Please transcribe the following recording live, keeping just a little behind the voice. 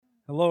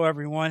Hello,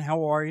 everyone.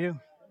 How are you?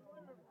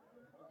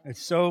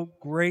 It's so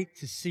great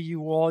to see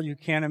you all. You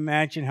can't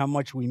imagine how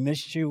much we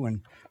missed you and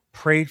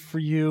prayed for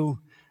you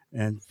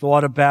and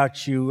thought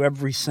about you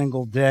every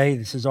single day.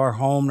 This is our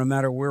home, no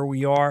matter where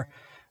we are.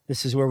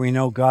 This is where we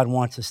know God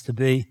wants us to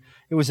be.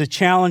 It was a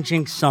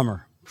challenging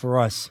summer for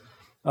us.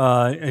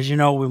 As you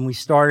know, when we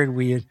started,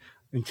 we had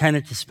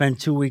intended to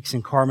spend 2 weeks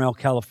in Carmel,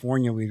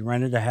 California. We'd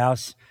rented a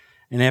house,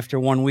 and after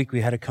 1 week,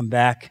 we had to come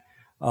back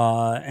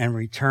and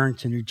return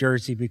to New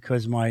Jersey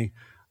because my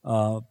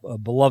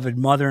beloved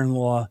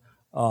mother-in-law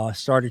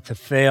started to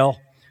fail.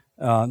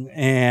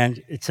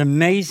 And it's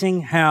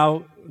amazing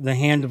how the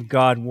hand of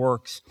God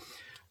works.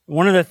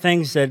 One of the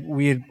things that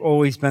we had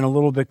always been a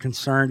little bit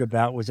concerned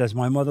about was as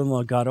my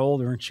mother-in-law got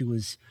older and she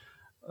was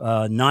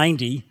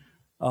 90,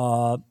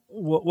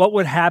 what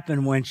would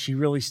happen when she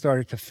really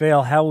started to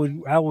fail?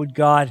 How would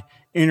God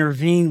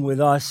intervene with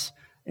us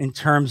in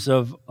terms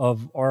of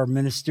our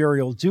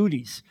ministerial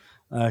duties?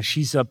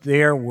 She's up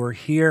there, we're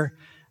here,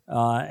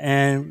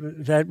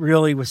 and that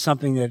really was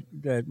something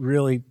that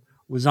really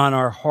was on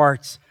our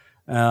hearts.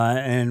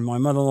 And my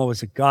mother-in-law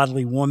was a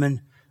godly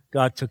woman.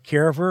 God took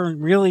care of her, and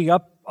really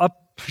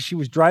she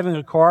was driving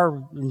a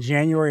car in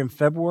January and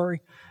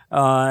February,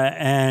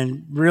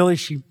 and really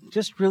she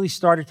just really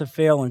started to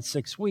fail in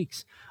 6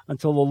 weeks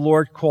until the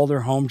Lord called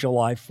her home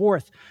July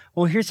 4th.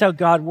 Well, here's how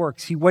God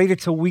works. He waited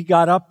till we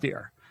got up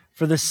there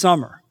for the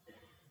summer.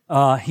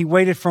 He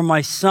waited for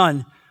my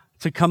son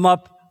to come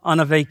up on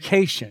a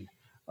vacation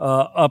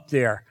up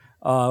there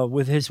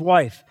with his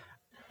wife.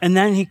 And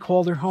then he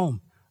called her home.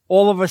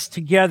 All of us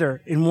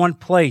together in one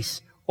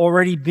place,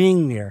 already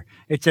being there.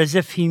 It's as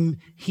if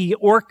he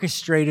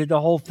orchestrated the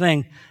whole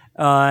thing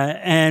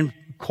and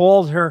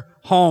called her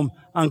home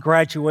on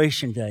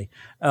graduation day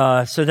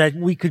so that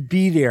we could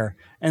be there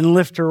and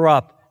lift her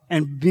up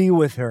and be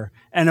with her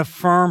and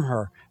affirm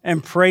her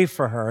and pray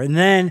for her. And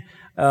then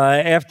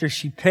after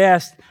she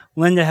passed,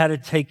 Linda had to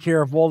take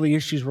care of all the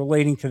issues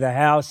relating to the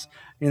house,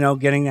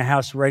 getting the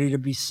house ready to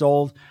be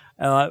sold,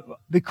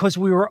 because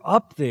we were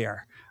up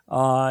there.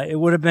 It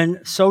would have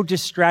been so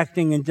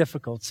distracting and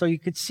difficult. So you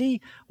could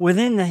see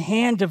within the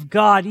hand of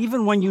God,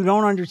 even when you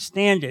don't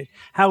understand it,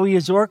 how He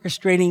is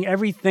orchestrating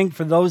everything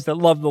for those that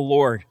love the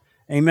Lord.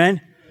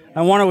 Amen?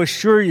 I want to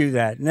assure you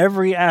that in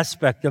every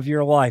aspect of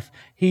your life,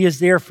 He is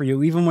there for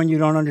you, even when you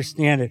don't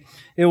understand it.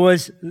 It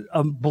was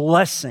a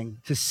blessing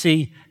to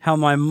see how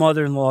my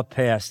mother-in-law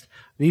passed.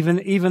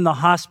 Even the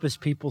hospice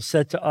people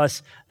said to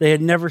us they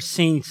had never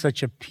seen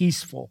such a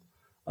peaceful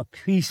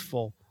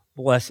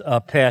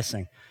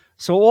passing.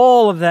 So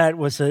all of that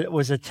was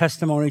a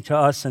testimony to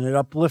us, and it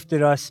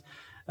uplifted us.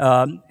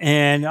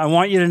 And I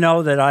want you to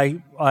know that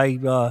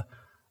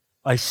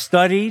I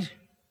studied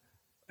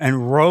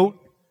and wrote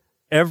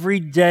every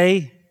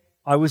day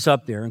I was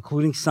up there,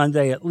 including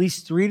Sunday, at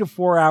least 3 to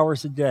 4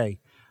 hours a day.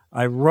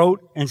 I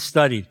wrote and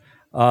studied.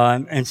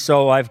 And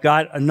so I've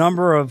got a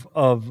number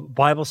of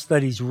Bible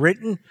studies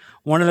written.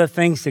 One of the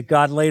things that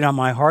God laid on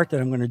my heart that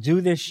I'm going to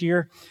do this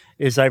year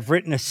is I've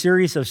written a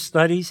series of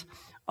studies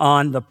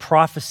on the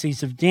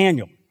prophecies of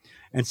Daniel.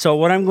 And so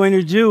what I'm going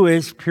to do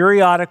is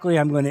periodically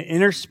I'm going to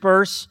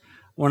intersperse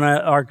when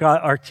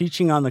our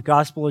teaching on the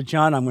Gospel of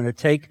John. I'm going to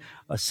take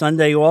a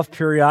Sunday off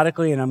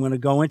periodically, and I'm going to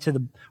go into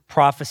the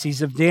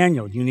prophecies of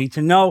Daniel. You need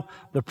to know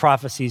the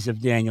prophecies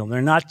of Daniel.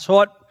 They're not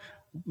taught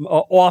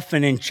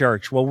often in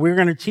church. Well, we're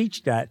going to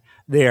teach that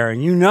there.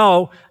 And you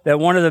know that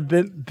one of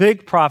the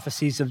big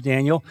prophecies of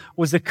Daniel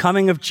was the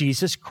coming of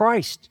Jesus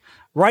Christ.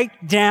 Right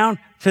down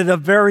to the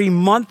very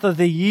month of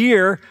the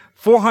year,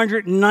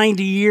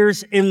 490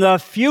 years in the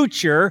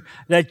future,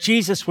 that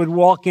Jesus would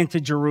walk into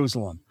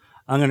Jerusalem.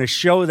 I'm going to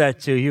show that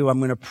to you. I'm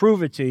going to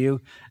prove it to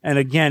you. And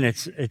again,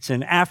 it's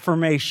an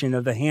affirmation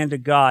of the hand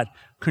of God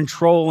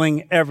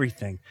controlling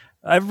everything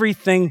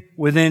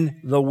within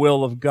the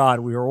will of God.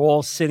 We are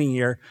all sitting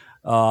here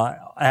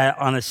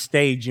on a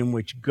stage in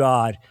which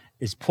God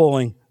is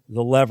pulling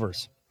the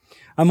levers.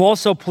 I'm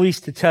also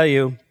pleased to tell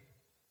you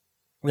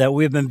that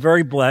we've been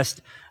very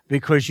blessed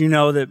because you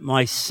know that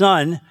my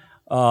son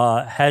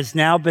has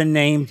now been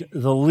named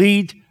the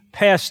lead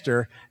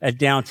pastor at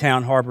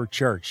Downtown Harbor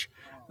Church.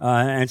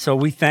 And so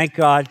we thank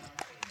God.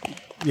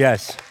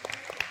 Yes.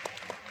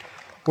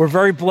 We're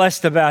very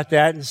blessed about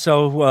that. And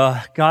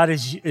so God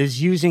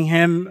is using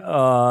him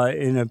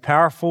in a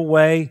powerful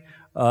way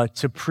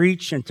to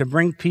preach and to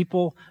bring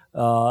people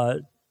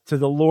to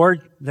the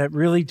Lord that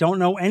really don't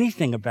know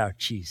anything about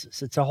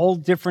Jesus. It's a whole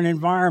different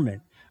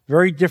environment,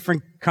 very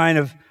different kind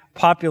of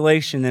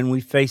population than we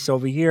face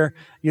over here.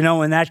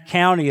 In that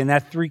county, in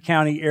that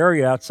 3-county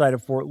area outside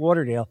of Fort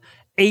Lauderdale,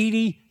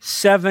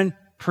 87%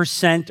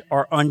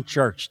 are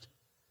unchurched.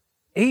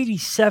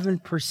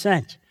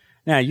 87%.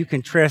 Now, you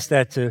contrast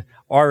that to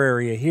our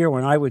area here,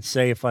 when I would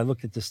say, if I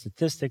looked at the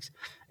statistics,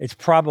 it's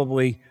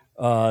probably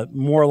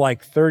more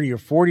like 30 or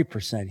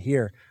 40%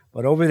 here.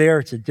 But over there,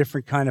 it's a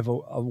different kind of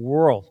a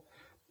world.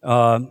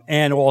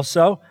 And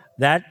also,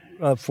 that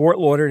Fort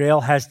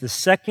Lauderdale has the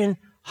second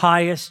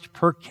highest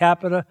per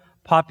capita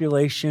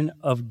population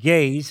of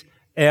gays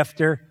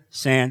after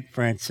San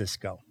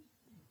Francisco.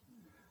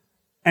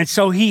 And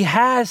so he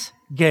has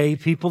gay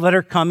people that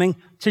are coming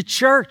to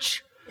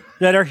church,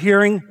 that are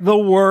hearing the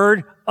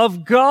word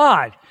of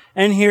God.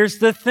 And here's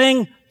the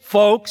thing,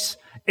 folks.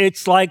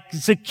 It's like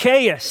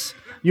Zacchaeus.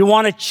 You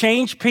want to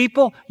change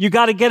people? You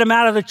got to get them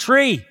out of the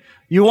tree.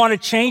 You want to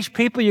change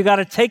people? You got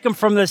to take them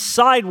from the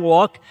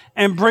sidewalk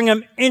and bring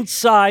them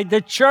inside the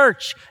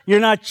church.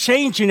 You're not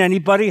changing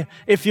anybody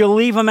if you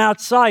leave them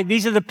outside.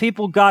 These are the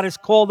people God has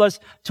called us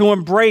to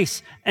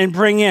embrace and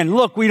bring in.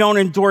 Look, we don't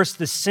endorse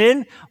the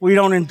sin. We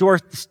don't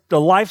endorse the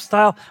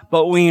lifestyle,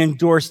 but we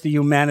endorse the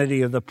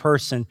humanity of the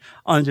person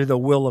under the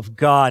will of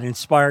God,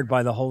 inspired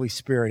by the Holy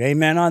Spirit.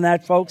 Amen on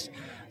that, folks?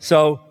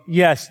 So,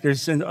 yes,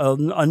 there's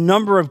a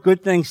number of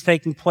good things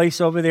taking place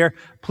over there.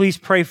 Please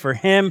pray for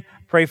him.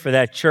 Pray for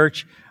that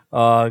church.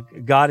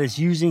 God is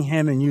using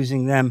him and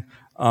using them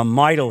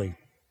mightily.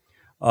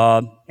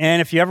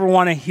 And if you ever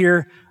want to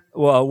hear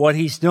what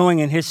he's doing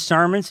in his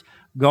sermons,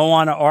 go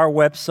on to our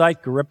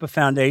website, Garippa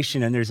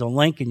Foundation, and there's a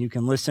link, and you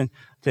can listen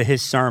to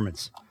his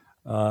sermons.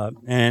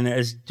 And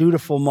as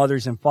dutiful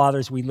mothers and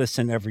fathers, we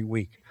listen every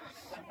week,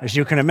 as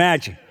you can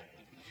imagine.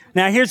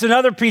 Now, here's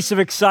another piece of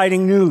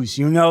exciting news.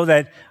 You know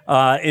that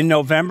in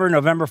November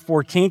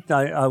 14th,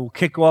 I will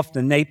kick off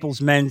the Naples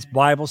Men's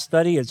Bible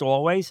Study, as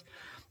always.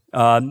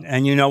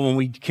 And you know, when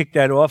we kick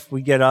that off,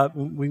 we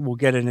will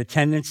get an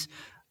attendance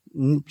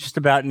just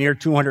about near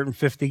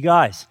 250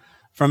 guys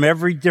from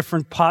every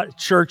different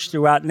church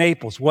throughout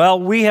Naples. Well,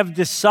 we have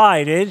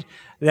decided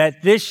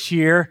that this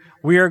year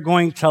we are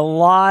going to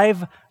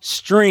live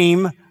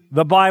stream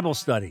the Bible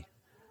study.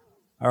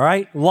 All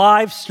right?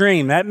 Live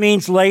stream. That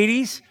means,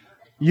 ladies,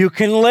 you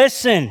can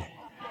listen.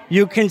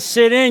 You can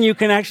sit in. You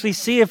can actually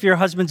see if your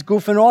husband's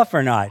goofing off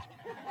or not.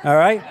 All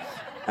right?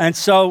 And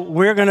so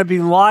we're going to be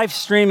live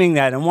streaming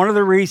that. And one of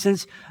the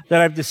reasons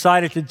that I've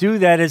decided to do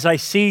that is I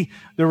see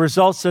the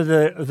results of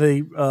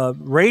the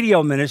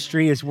radio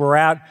ministry as we're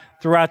out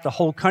throughout the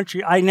whole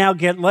country. I now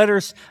get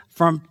letters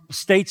from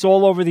states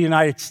all over the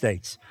United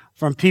States,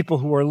 from people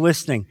who are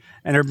listening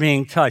and are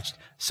being touched.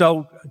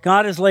 So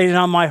God has laid it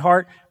on my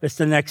heart. That's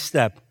the next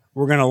step.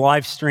 We're going to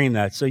live stream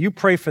that. So you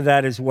pray for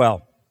that as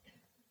well.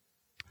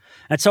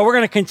 And so we're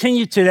going to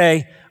continue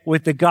today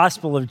with the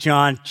Gospel of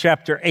John,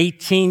 chapter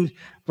 18,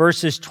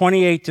 verses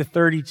 28 to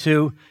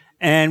 32.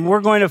 And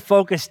we're going to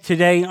focus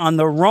today on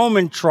the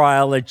Roman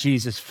trial that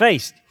Jesus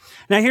faced.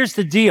 Now, here's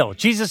the deal.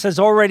 Jesus has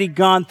already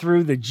gone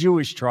through the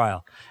Jewish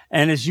trial.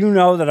 And as you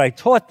know that I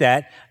taught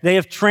that, they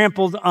have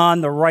trampled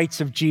on the rights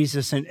of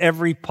Jesus in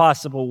every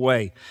possible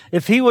way.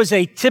 If he was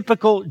a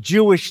typical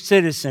Jewish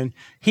citizen,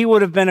 he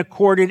would have been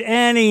accorded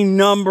any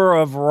number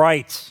of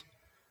rights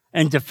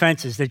and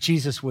defenses that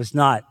Jesus was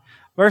not.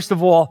 First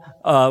of all,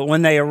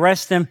 when they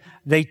arrest him,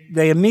 they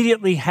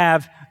immediately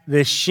have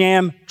this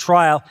sham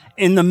trial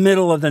in the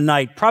middle of the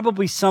night,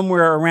 probably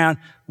somewhere around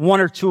 1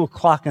 or 2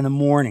 o'clock in the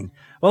morning.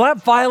 Well,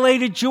 that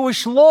violated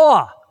Jewish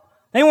law.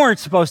 They weren't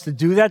supposed to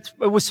do that.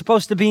 It was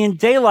supposed to be in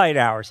daylight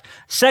hours.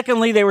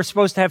 Secondly, they were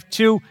supposed to have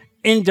 2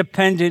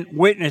 independent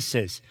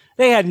witnesses.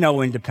 They had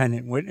no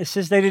independent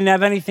witnesses. They didn't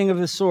have anything of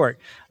the sort.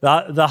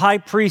 The high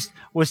priest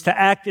was to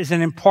act as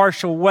an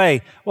impartial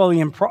way. Well,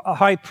 the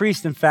high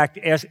priest, in fact,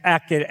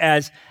 acted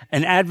as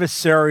an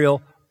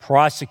adversarial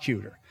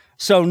prosecutor.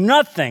 So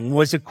nothing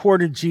was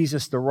accorded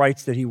Jesus the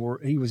rights that he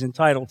was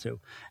entitled to.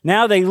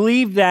 Now they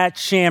leave that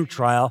sham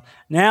trial.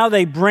 Now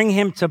they bring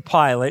him to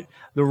Pilate,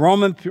 the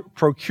Roman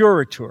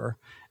procurator,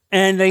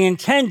 and they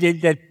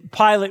intended that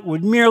Pilate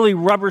would merely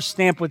rubber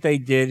stamp what they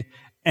did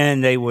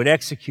and they would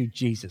execute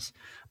Jesus.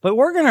 But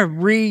we're going to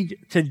read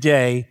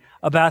today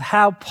about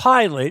how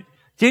Pilate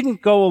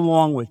didn't go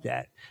along with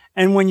that.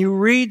 And when you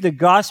read the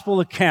gospel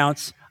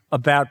accounts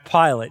about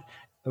Pilate,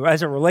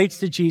 as it relates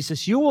to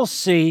Jesus, you will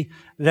see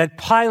that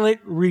Pilate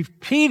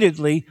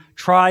repeatedly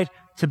tried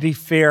to be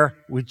fair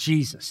with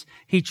Jesus.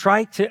 He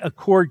tried to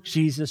accord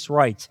Jesus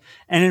rights.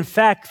 And in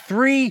fact,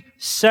 3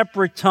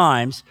 separate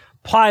times,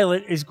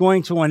 Pilate is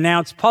going to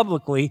announce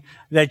publicly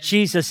that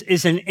Jesus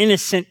is an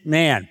innocent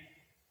man.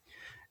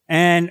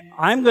 And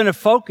I'm going to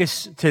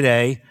focus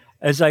today,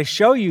 as I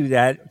show you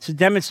that, to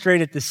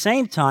demonstrate at the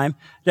same time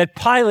that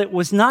Pilate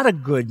was not a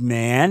good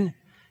man.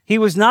 He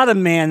was not a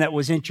man that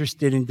was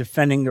interested in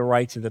defending the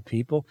rights of the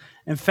people.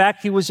 In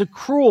fact, he was a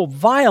cruel,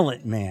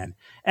 violent man.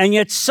 And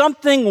yet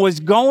something was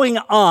going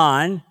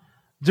on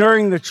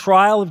during the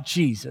trial of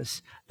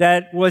Jesus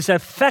that was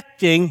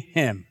affecting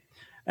him.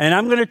 And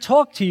I'm going to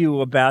talk to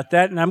you about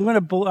that. And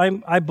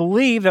I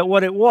believe that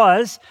what it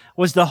was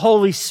the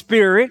Holy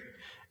Spirit.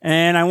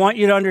 And I want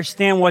you to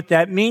understand what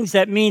that means.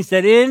 That means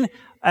that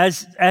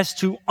as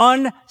to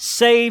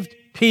unsaved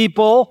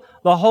people,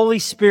 the Holy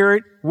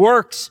Spirit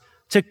works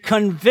to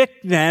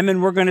convict them,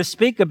 and we're going to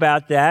speak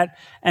about that.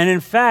 And in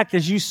fact,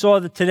 as you saw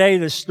today,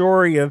 the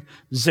story of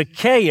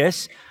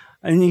Zacchaeus,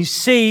 and you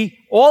see,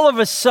 all of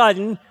a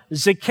sudden,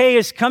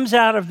 Zacchaeus comes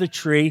out of the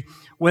tree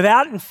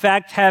without, in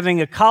fact,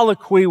 having a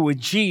colloquy with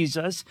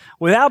Jesus,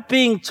 without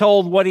being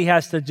told what he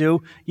has to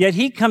do, yet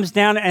he comes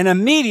down and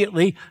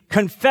immediately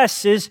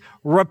confesses,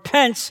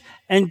 repents,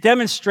 and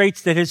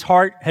demonstrates that his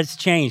heart has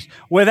changed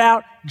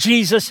without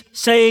Jesus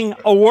saying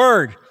a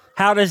word.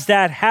 How does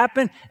that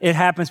happen? It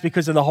happens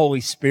because of the Holy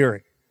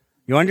Spirit.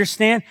 You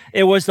understand?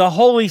 It was the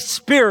Holy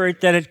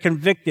Spirit that had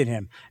convicted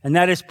him. And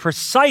that is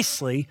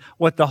precisely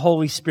what the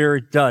Holy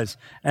Spirit does.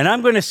 And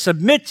I'm going to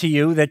submit to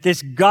you that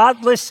this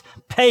godless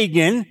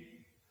pagan,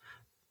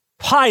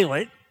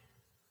 Pilate,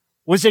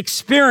 was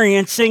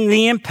experiencing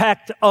the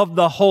impact of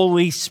the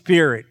Holy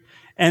Spirit.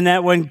 And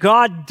that when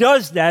God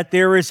does that,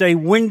 there is a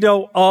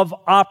window of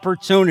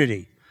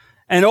opportunity.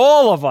 And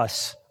all of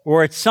us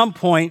were at some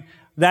point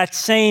that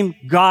same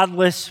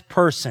godless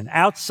person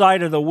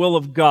outside of the will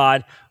of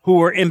God who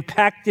were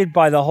impacted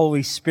by the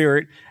Holy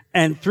Spirit.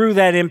 And through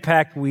that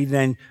impact, we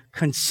then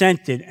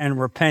consented and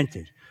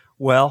repented.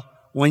 Well,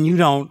 when you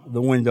don't,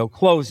 the window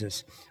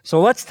closes.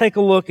 So let's take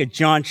a look at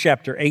John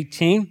chapter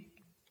 18,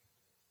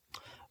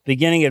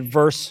 beginning at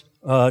verse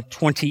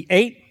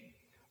 28.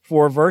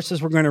 4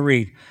 verses we're going to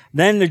read.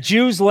 Then the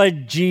Jews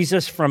led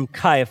Jesus from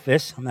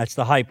Caiaphas, and that's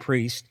the high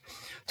priest,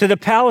 to the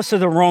palace of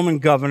the Roman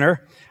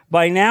governor.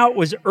 By now it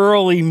was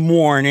early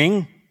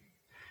morning,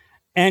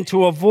 and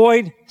to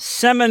avoid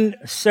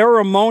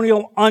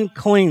ceremonial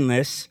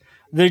uncleanness,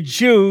 the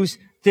Jews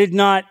did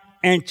not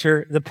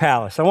enter the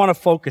palace. I want to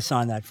focus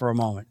on that for a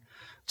moment.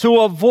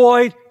 To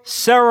avoid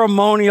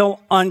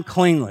ceremonial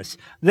uncleanness.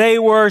 They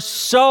were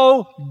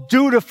so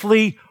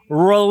dutifully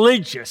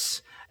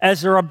religious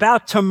as they're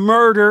about to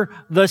murder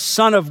the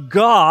Son of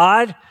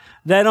God,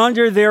 that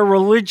under their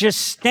religious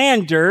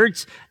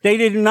standards, they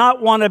did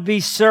not want to be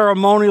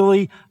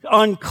ceremonially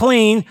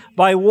unclean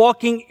by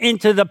walking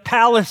into the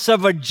palace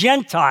of a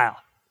Gentile.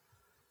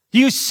 Do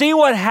you see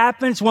what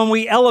happens when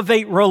we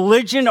elevate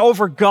religion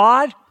over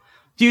God?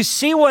 Do you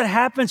see what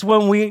happens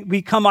when we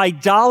become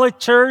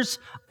idolaters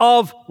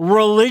of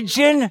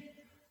religion?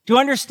 Do you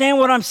understand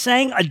what I'm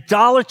saying?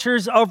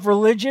 Idolaters of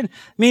religion,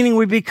 meaning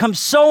we become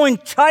so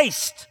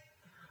enticed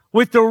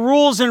with the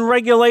rules and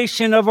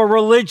regulation of a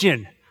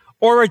religion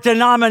or a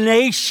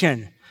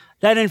denomination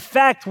that in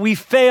fact we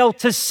fail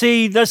to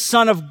see the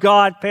Son of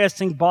God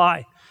passing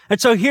by. And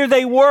so here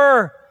they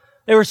were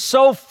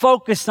so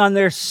focused on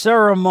their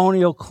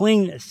ceremonial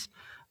cleanness,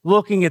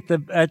 looking at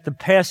the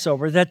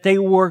Passover, that they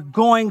were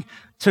going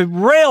to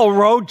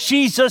railroad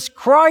Jesus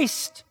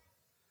Christ.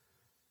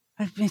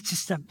 It's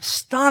just an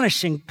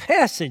astonishing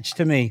passage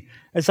to me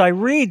as I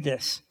read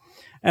this.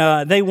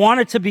 They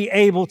wanted to be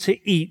able to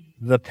eat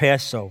the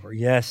Passover.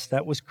 Yes,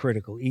 that was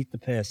critical. Eat the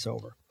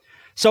Passover.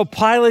 So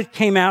Pilate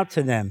came out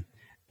to them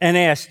and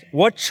asked,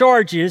 "What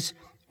charges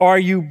are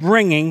you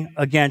bringing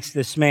against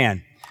this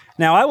man?"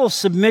 Now, I will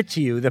submit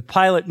to you that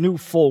Pilate knew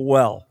full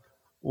well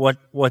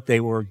what they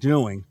were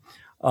doing.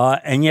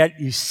 And yet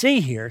you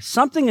see here,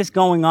 something is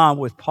going on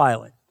with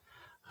Pilate.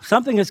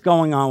 Something is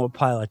going on with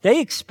Pilate.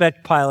 They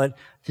expect Pilate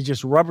to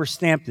just rubber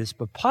stamp this,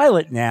 but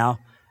Pilate now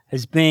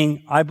is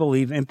being, I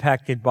believe,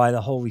 impacted by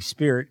the Holy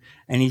Spirit,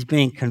 and he's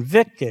being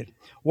convicted.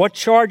 What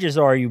charges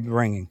are you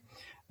bringing?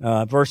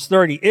 Verse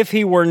 30, "If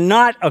he were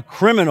not a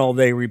criminal,"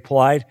 they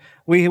replied,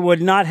 "we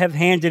would not have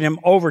handed him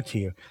over to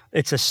you."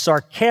 It's a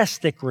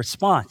sarcastic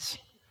response,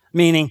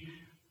 meaning,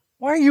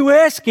 why are you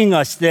asking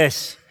us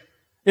this?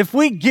 If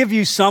we give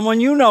you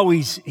someone, you know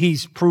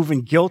he's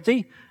proven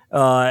guilty,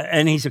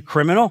 and he's a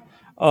criminal.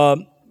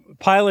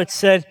 Pilate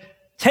said,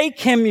 "Take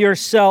him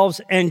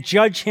yourselves and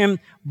judge him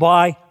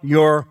by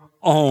your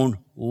own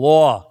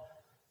law."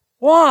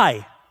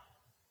 Why?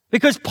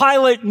 Because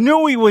Pilate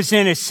knew he was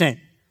innocent.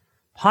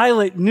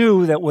 Pilate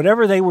knew that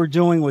whatever they were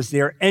doing was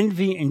their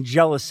envy and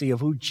jealousy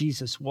of who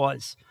Jesus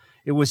was.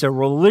 It was a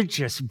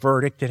religious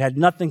verdict that had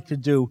nothing to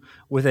do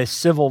with a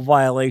civil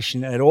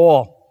violation at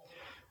all.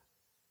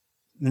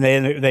 And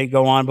they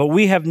go on, "But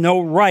we have no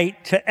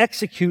right to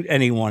execute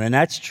anyone." And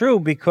that's true,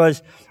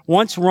 because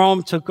once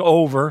Rome took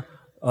over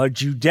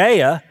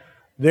Judea,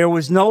 there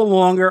was no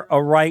longer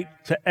a right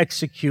to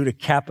execute a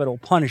capital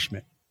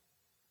punishment.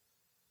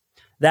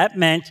 That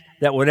meant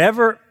that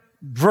whatever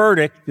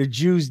verdict the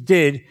Jews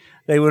did,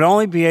 they would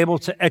only be able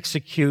to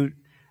execute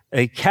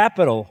a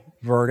capital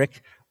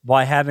verdict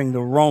by having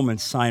the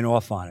Romans sign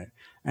off on it.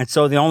 And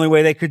so the only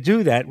way they could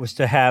do that was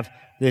to have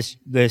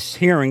this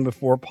hearing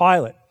before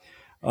Pilate.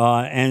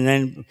 And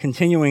then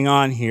continuing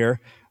on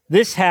here,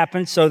 this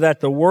happened so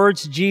that the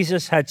words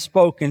Jesus had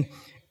spoken,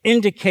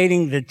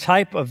 indicating the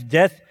type of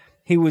death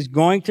he was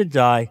going to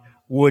die,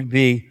 would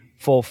be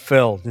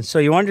fulfilled. And so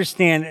you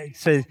understand, it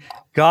says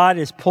God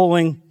is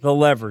pulling the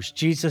levers.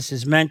 Jesus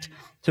is meant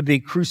to be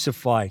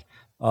crucified.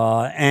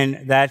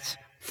 And that's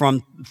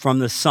from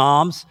the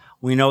Psalms.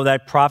 We know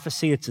that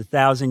prophecy. It's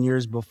 1,000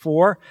 years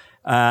before,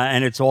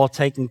 and it's all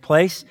taking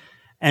place.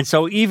 And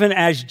so even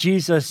as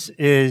Jesus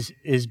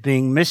is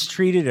being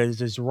mistreated, as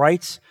his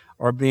rights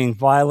are being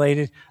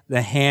violated,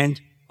 the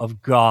hand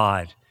of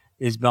God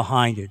is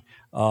behind it.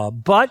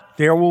 But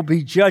there will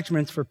be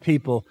judgments for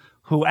people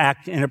who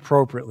act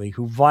inappropriately,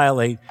 who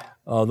violate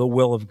the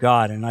will of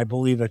God. And I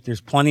believe that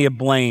there's plenty of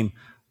blame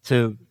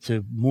to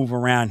move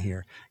around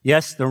here.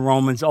 Yes, the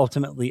Romans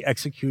ultimately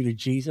executed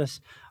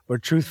Jesus,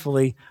 but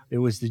truthfully, it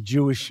was the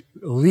Jewish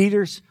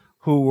leaders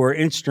who were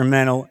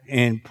instrumental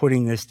in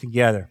putting this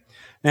together.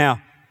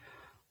 Now,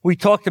 We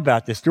talked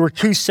about this. There were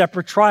two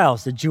separate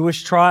trials, the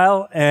Jewish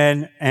trial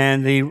and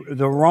the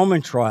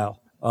Roman trial.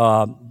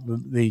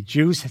 The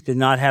Jews did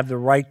not have the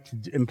right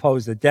to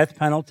impose the death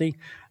penalty.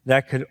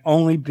 That could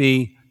only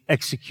be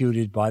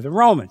executed by the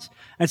Romans.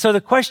 And so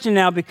the question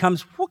now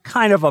becomes, what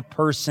kind of a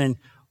person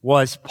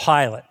was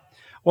Pilate?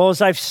 Well,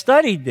 as I've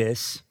studied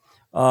this,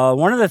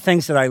 one of the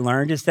things that I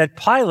learned is that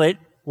Pilate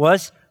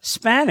was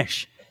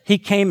Spanish. He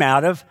came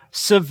out of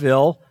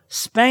Seville,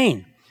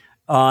 Spain.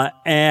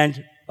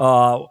 And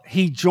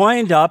he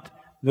joined up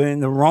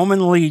in the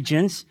Roman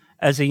legions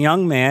as a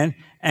young man,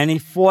 and he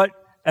fought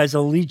as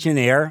a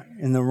legionnaire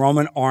in the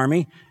Roman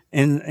army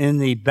in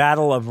the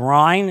Battle of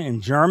Rhine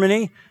in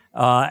Germany.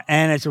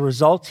 And as a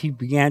result, he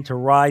began to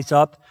rise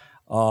up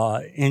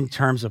in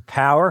terms of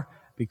power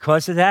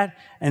because of that.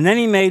 And then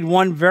he made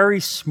one very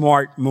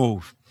smart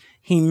move.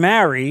 He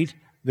married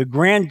the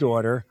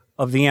granddaughter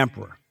of the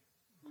emperor.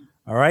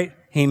 All right?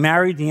 He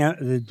married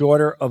the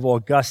daughter of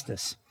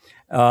Augustus.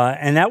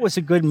 And that was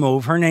a good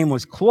move. Her name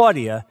was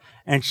Claudia,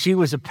 and she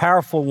was a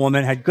powerful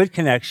woman, had good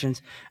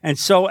connections. And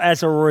so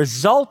as a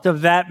result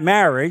of that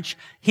marriage,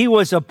 he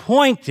was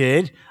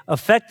appointed,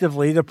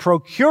 effectively, the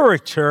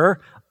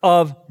procurator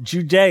of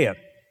Judea.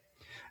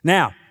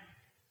 Now,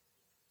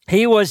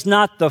 he was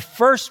not the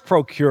first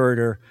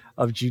procurator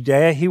of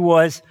Judea. He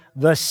was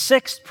the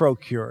sixth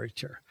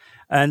procurator.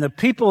 And the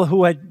people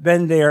who had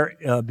been there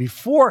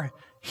before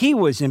he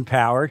was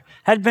empowered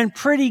had been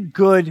pretty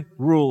good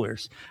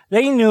rulers.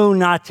 They knew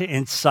not to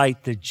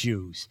incite the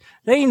Jews.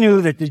 They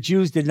knew that the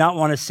Jews did not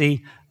want to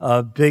see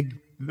big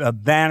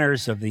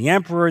banners of the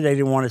emperor. They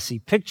didn't want to see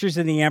pictures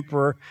of the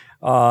emperor.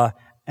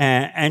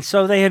 And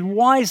so they had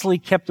wisely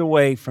kept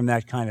away from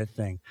that kind of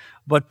thing.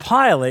 But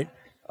Pilate,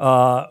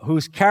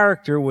 whose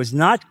character was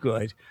not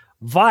good,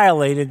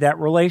 violated that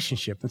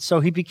relationship. And so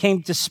he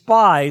became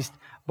despised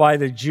by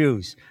the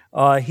Jews.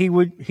 He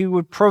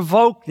would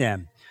provoke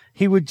them.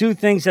 He would do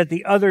things that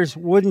the others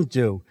wouldn't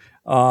do.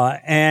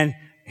 And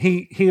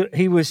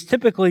he was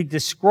typically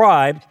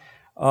described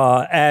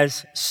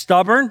as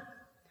stubborn,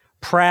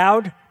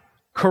 proud,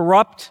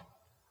 corrupt,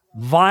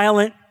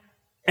 violent,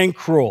 and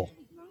cruel.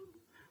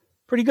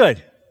 Pretty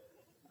good.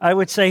 I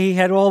would say he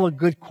had all the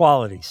good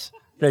qualities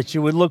that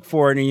you would look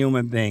for in a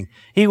human being.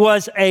 He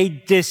was a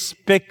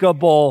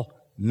despicable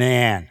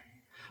man.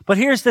 But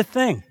here's the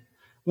thing.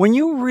 When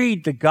you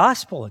read the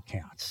gospel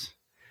accounts,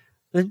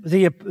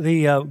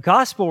 the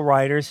gospel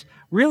writers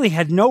really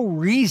had no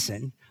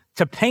reason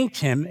to paint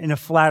him in a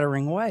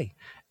flattering way.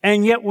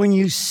 And yet when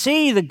you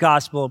see the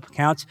gospel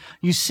accounts,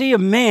 you see a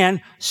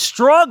man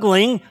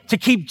struggling to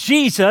keep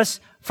Jesus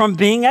from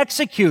being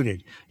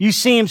executed. You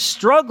see him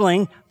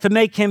struggling to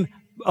make him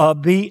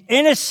be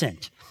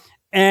innocent.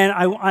 And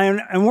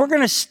we're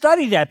going to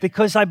study that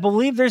because I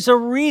believe there's a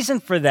reason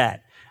for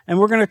that. And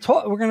we're going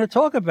to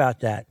talk about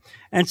that.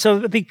 And so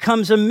it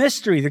becomes a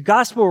mystery. The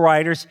gospel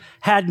writers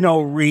had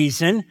no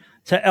reason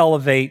to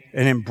elevate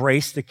and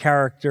embrace the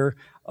character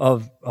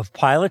of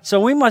Pilate. So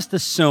we must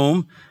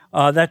assume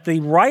that the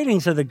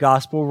writings of the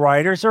gospel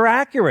writers are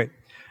accurate.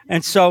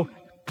 And so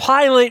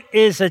Pilate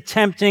is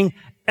attempting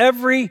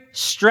every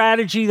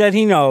strategy that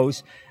he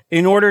knows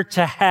in order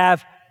to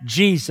have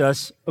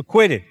Jesus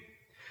acquitted.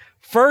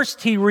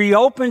 First, he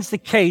reopens the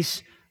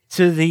case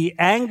to the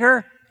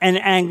anger and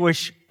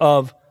anguish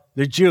of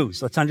the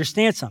Jews. Let's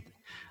understand something.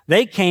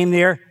 They came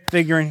there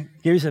figuring,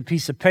 here's a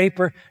piece of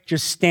paper,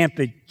 just stamp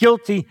it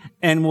guilty,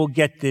 and we'll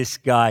get this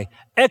guy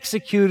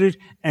executed,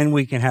 and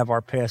we can have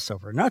our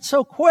Passover. Not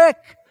so quick.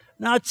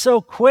 Not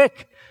so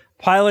quick.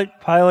 Pilate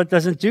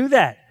doesn't do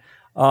that.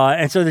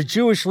 And so the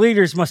Jewish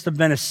leaders must have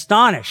been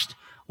astonished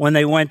when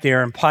they went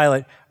there, and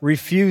Pilate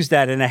refused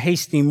that in a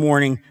hasty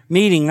morning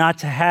meeting, not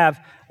to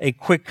have a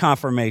quick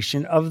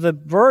confirmation of the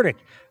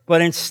verdict.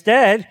 But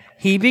instead,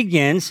 he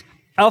begins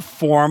a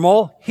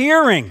formal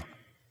hearing.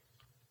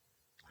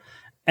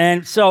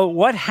 And so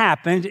what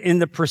happened in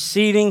the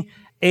preceding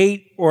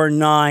 8 or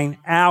 9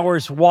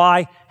 hours?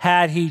 Why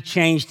had he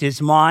changed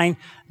his mind?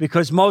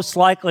 Because most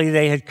likely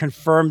they had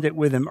confirmed it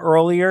with him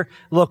earlier.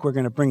 Look, we're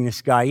going to bring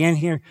this guy in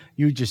here.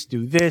 You just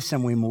do this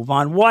and we move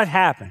on. What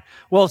happened?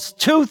 Well,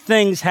 2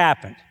 things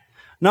happened.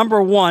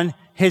 Number 1,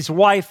 his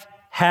wife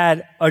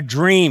had a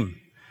dream.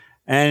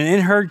 And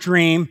in her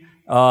dream,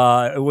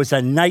 it was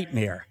a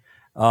nightmare.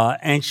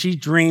 And she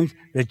dreamed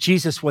that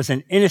Jesus was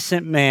an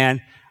innocent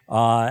man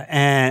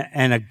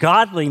and a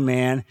godly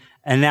man.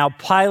 And now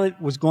Pilate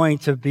was going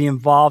to be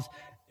involved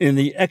in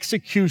the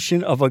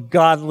execution of a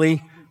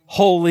godly,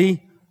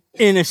 holy,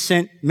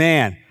 innocent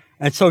man.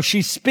 And so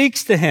she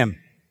speaks to him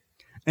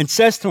and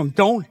says to him,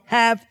 don't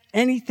have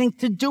anything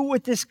to do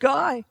with this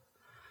guy.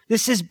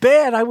 This is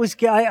bad. I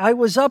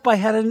was up. I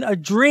had a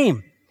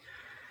dream.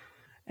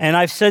 And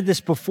I've said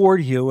this before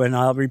to you, and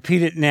I'll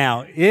repeat it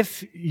now.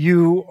 If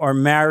you are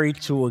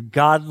married to a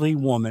godly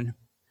woman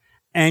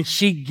and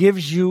she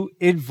gives you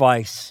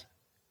advice,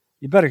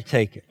 you better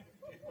take it.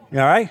 All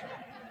right?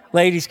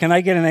 Ladies, can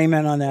I get an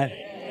amen on that?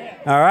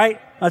 All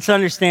right? Let's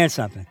understand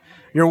something.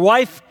 Your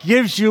wife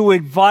gives you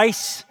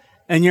advice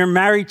and you're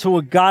married to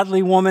a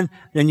godly woman,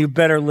 then you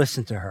better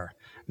listen to her.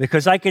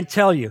 Because I can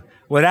tell you,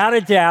 without a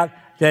doubt,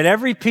 that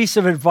every piece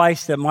of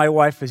advice that my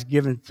wife has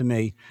given to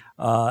me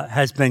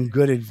has been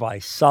good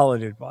advice,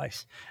 solid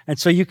advice. And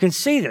so you can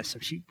see this.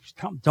 She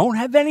don't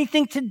have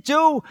anything to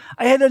do.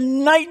 I had a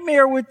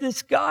nightmare with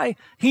this guy.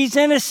 He's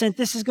innocent.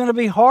 This is going to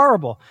be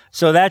horrible.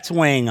 So that's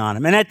weighing on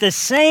him. And at the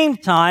same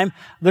time,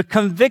 the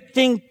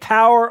convicting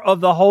power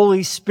of the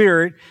Holy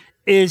Spirit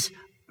is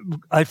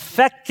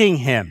affecting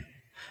him.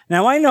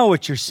 Now, I know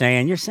what you're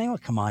saying. You're saying, well,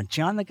 come on,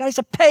 John, the guy's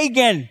a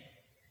pagan.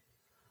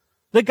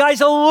 The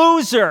guy's a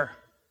loser.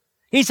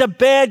 He's a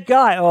bad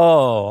guy.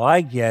 Oh,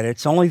 I get it.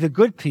 It's only the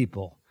good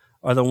people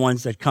are the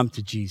ones that come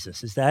to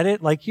Jesus. Is that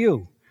it? Like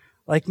you,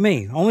 like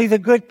me. Only the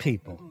good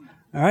people.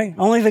 All right?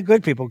 Only the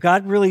good people.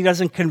 God really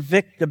doesn't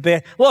convict the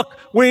bad. Look,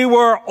 we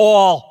were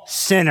all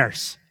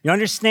sinners. You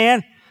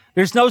understand?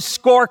 There's no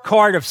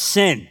scorecard of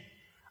sin.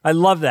 I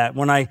love that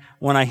when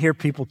I hear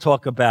people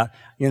talk about,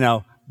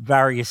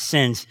 various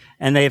sins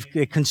and they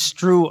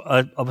construe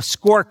a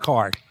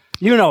scorecard.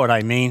 You know what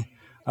I mean.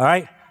 All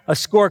right? A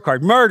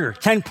scorecard. Murder,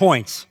 10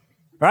 points.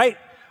 Right?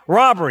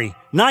 Robbery,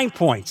 9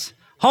 points.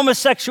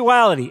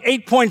 Homosexuality,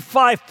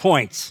 8.5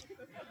 points.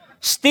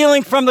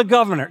 Stealing from the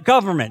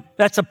government,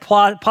 that's a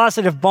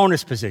positive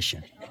bonus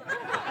position.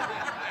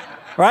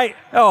 Right?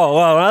 Oh,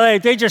 well,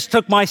 they just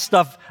took my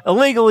stuff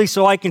illegally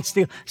so I can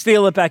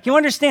steal it back. You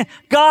understand?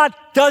 God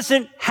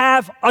doesn't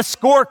have a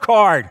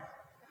scorecard.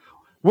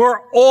 We're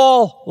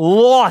all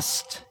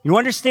lost. You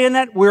understand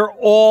that? We're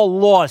all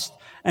lost.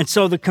 And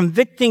so the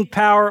convicting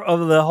power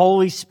of the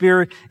Holy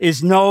Spirit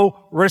is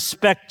no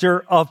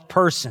respecter of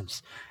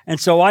persons. And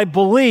so I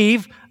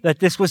believe that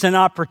this was an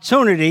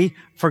opportunity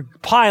for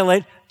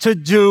Pilate to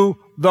do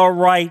the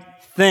right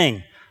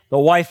thing. The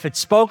wife had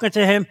spoken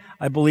to him.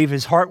 I believe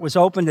his heart was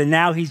opened, and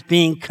now he's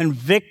being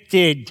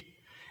convicted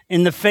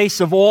in the face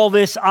of all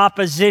this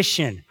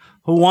opposition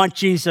who want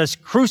Jesus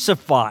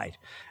crucified.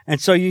 And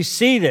so you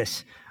see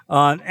this.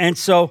 And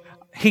so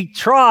he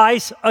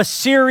tries a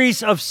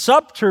series of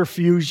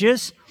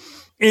subterfuges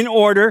in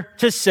order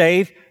to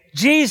save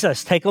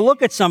Jesus. Take a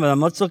look at some of them.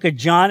 Let's look at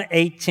John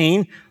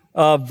 18,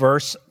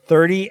 verse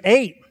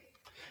 38.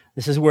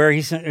 This is where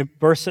he's in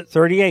verse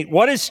 38.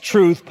 What is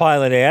truth?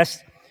 Pilate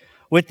asked.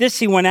 With this,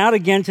 he went out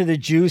again to the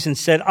Jews and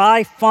said,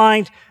 I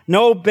find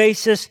no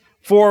basis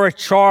for a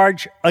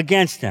charge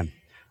against him.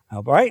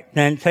 All right,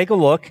 then take a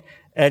look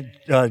at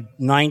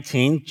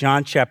 19,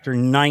 John chapter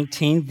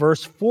 19,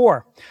 verse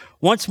 4.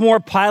 Once more,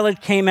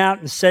 Pilate came out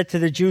and said to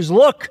the Jews,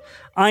 look,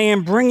 I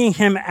am bringing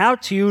him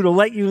out to you to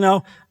let you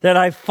know that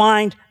I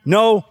find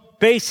no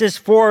basis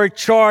for a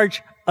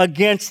charge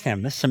against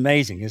him. This is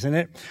amazing, isn't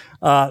it?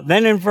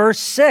 Then in verse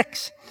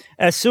 6,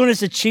 as soon as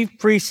the chief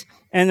priests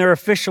and their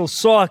officials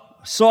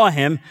saw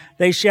him,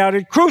 they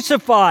shouted,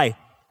 crucify,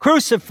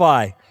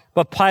 crucify.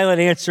 But Pilate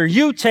answered,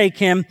 you take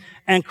him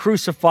and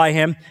crucify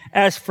him.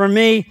 As for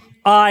me,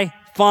 I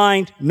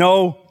find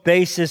no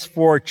basis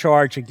for a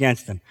charge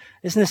against him.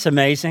 Isn't this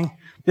amazing?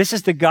 This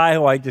is the guy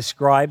who I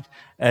described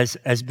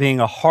as being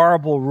a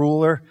horrible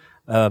ruler,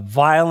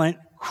 violent,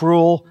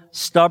 cruel,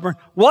 stubborn.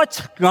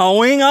 What's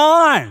going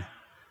on?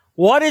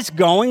 What is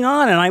going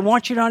on? And I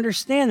want you to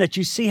understand that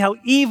you see how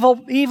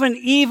even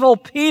evil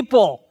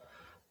people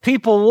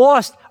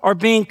lost, are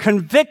being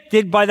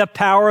convicted by the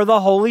power of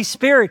the Holy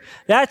Spirit.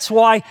 That's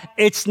why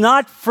it's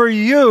not for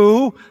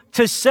you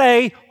to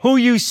say who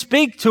you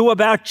speak to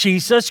about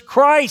Jesus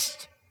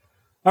Christ.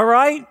 All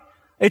right?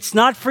 It's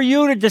not for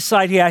you to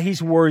decide, yeah,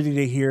 he's worthy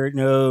to hear it.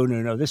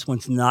 No. This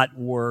one's not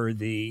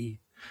worthy.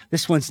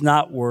 This one's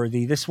not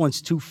worthy. This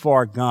one's too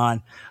far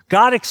gone.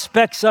 God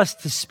expects us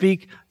to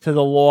speak to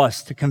the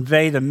lost, to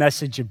convey the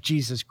message of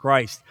Jesus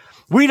Christ.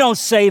 We don't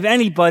save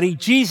anybody.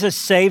 Jesus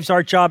saves.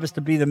 Our job is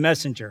to be the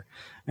messenger.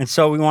 And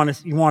so you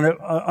want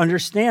to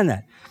understand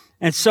that.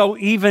 And so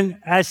even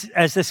as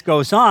this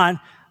goes on,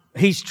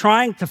 he's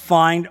trying to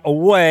find a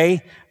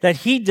way that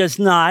he does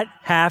not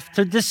have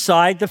to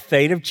decide the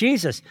fate of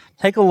Jesus.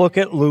 Take a look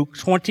at Luke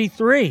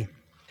 23.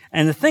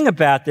 And the thing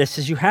about this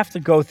is you have to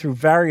go through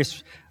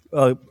various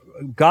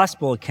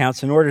gospel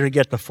accounts in order to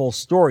get the full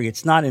story.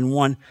 It's not in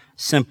one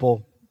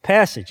simple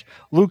passage.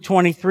 Luke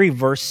 23,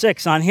 verse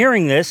 6. On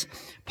hearing this,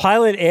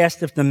 Pilate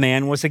asked if the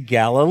man was a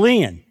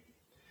Galilean.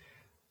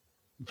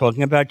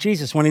 Talking about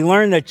Jesus. When he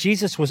learned that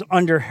Jesus was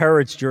under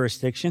Herod's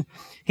jurisdiction,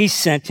 he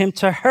sent him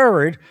to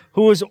Herod,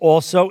 who was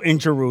also in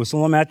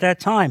Jerusalem at that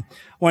time.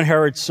 When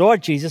Herod saw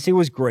Jesus, he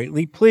was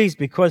greatly pleased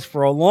because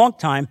for a long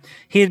time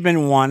he had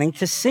been wanting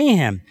to see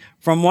him.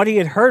 From what he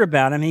had heard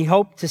about him, he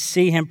hoped to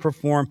see him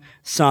perform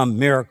some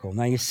miracle.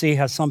 Now you see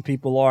how some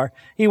people are.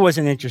 He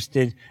wasn't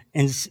interested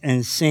in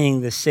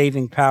seeing the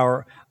saving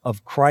power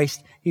of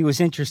Christ. He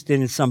was interested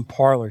in some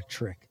parlor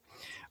trick.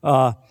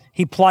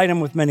 He plied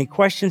him with many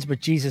questions, but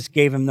Jesus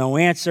gave him no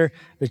answer.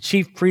 The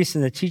chief priests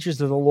and the teachers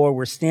of the law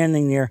were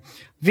standing there,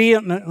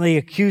 vehemently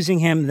accusing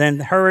him. Then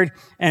Herod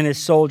and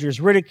his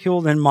soldiers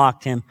ridiculed and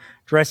mocked him,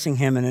 dressing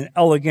him in an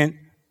elegant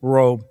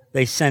robe.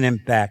 They sent him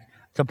back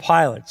to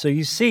Pilate. So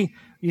you see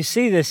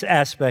this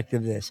aspect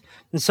of this.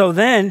 And so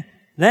then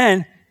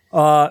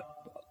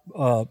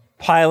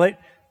Pilate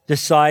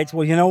decides,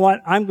 well, you know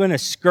what? I'm going to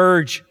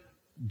scourge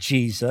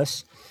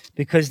Jesus,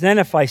 because then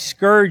if I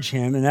scourge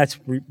him, and that's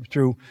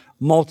through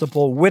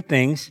multiple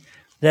whippings,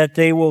 that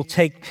they will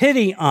take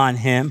pity on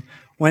him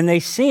when they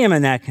see him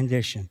in that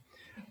condition.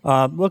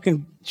 Look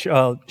in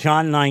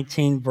John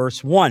 19,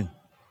 verse 1.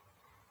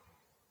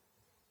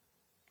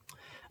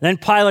 Then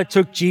Pilate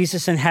took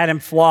Jesus and had him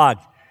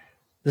flogged.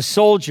 The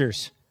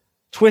soldiers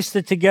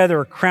twisted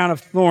together a crown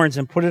of thorns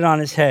and put it on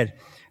his head.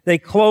 They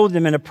clothed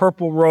him in a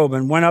purple robe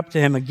and went up to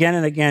him again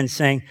and again,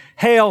 saying,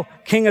 "Hail,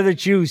 King of the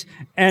Jews!"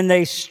 And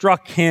they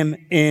struck him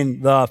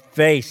in the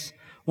face.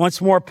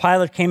 Once more,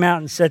 Pilate came out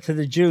and said to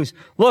the Jews,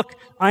 "Look,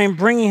 I am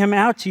bringing him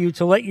out to you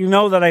to let you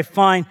know that I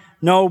find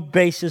no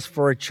basis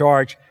for a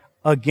charge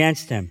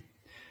against him."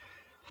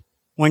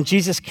 When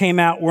Jesus came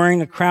out wearing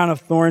the crown of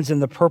thorns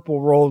and the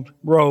purple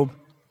robe,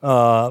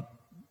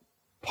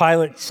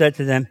 Pilate said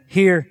to them,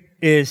 "Here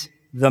is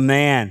the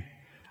man."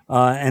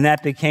 And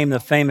that became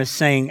the famous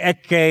saying,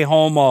 ecce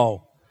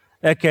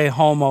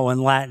homo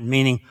in Latin,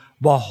 meaning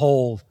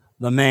behold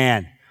the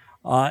man.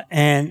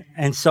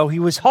 And so he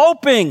was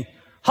hoping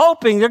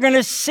they're going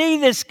to see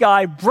this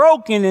guy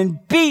broken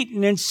and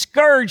beaten and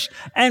scourged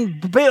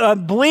and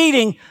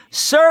bleeding.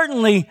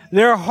 Certainly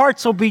their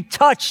hearts will be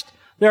touched.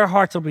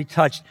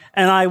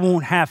 And I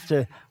won't have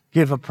to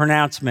give a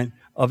pronouncement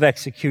of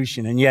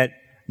execution. And yet,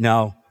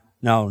 no,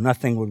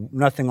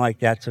 nothing like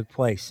that took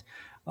place.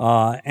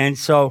 And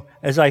so,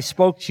 as I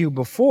spoke to you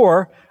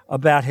before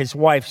about his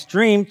wife's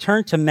dream,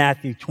 turn to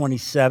Matthew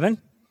 27,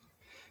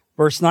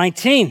 verse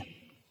 19.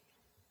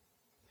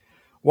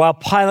 While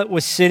Pilate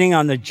was sitting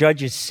on the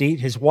judge's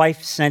seat, his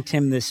wife sent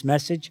him this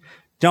message: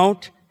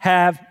 "Don't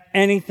have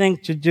anything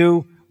to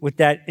do with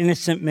that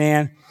innocent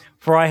man,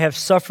 for I have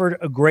suffered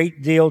a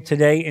great deal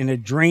today in a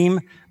dream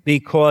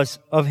because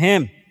of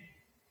him."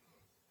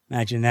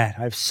 Imagine that.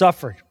 I've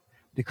suffered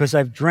because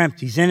I've dreamt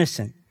he's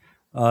innocent.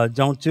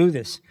 Don't do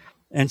this.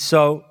 And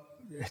so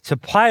to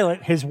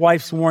Pilate, his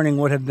wife's warning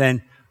would have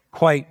been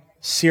quite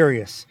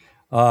serious.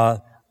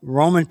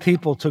 Roman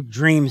people took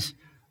dreams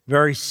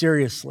very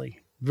seriously.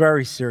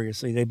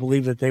 They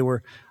believed that they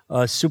were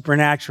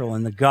supernatural,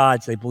 and the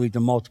gods, they believed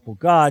in multiple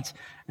gods,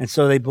 and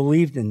so they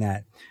believed in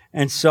that.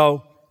 And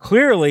so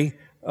clearly,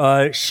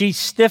 she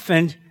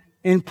stiffened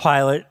in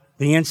Pilate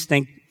the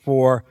instinct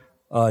for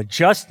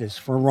justice,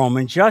 for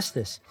Roman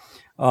justice,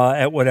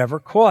 at whatever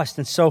cost.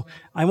 And so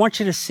I want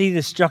you to see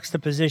this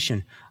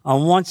juxtaposition.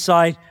 On one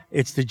side,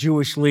 it's the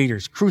Jewish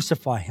leaders.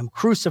 Crucify him.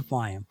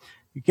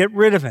 Get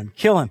rid of him.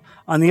 Kill him.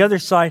 On the other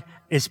side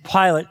is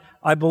Pilate,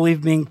 I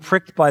believe, being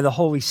pricked by the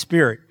Holy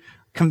Spirit,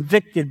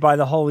 convicted by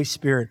the Holy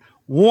Spirit,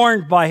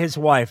 warned by his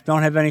wife,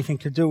 don't have anything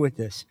to do with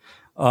this.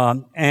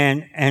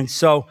 And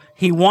so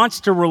he wants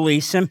to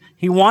release him.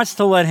 He wants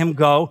to let him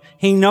go.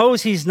 He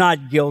knows he's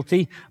not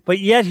guilty, but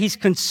yet he's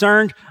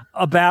concerned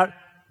about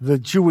the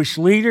Jewish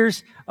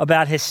leaders,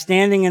 about his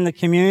standing in the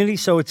community.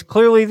 So it's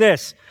clearly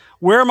this: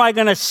 where am I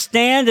going to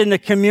stand in the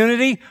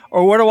community,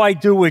 or what do I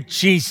do with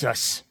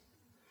Jesus?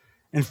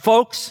 And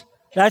folks,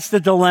 that's the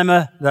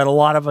dilemma that a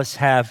lot of us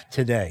have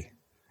today.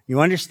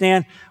 You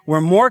understand?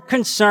 We're more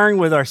concerned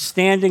with our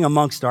standing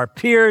amongst our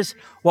peers.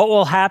 What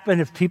will happen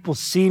if people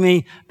see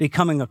me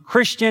becoming a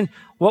Christian?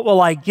 What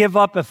will I give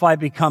up if I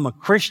become a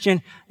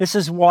Christian? This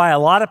is why a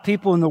lot of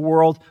people in the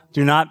world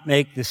do not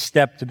make the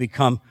step to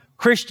become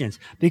Christians,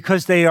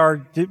 because they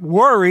are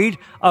worried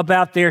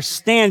about their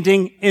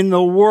standing in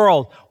the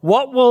world.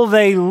 What will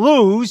they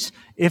lose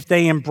if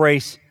they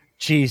embrace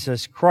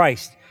Jesus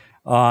Christ?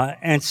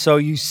 And so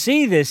you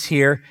see this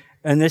here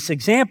in this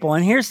example.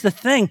 And here's the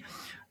thing: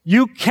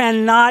 you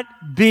cannot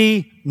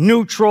be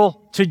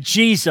neutral to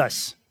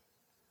Jesus.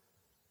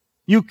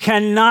 You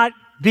cannot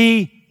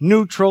be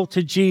neutral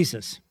to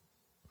Jesus.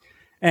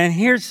 And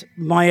here's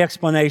my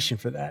explanation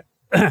for that.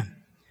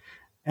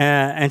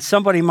 And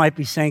somebody might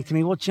be saying to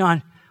me, "Well,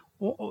 John,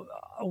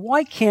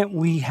 why can't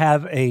we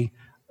have a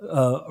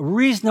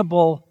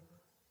reasonable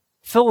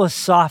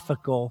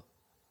philosophical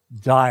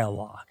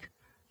dialogue?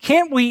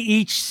 Can't we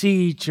each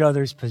see each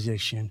other's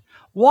position?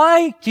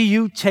 Why do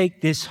you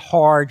take this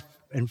hard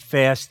and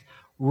fast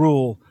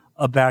rule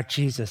about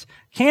Jesus?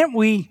 Can't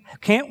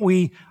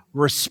we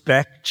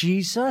respect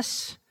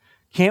Jesus?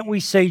 Can't we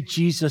say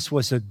Jesus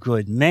was a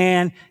good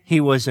man?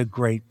 He was a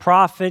great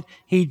prophet.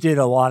 He did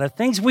a lot of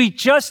things. We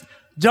just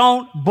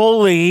don't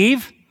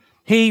believe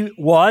he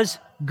was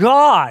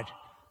God."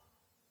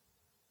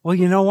 Well,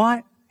 you know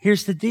what?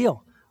 Here's the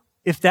deal.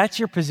 If that's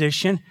your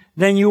position,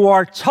 then you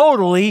are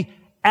totally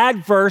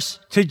adverse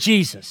to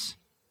Jesus.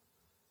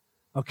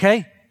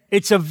 Okay?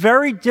 It's a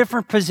very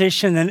different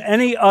position than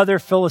any other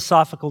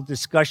philosophical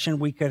discussion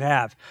we could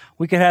have.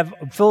 We could have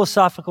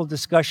philosophical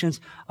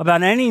discussions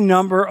about any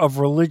number of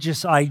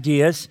religious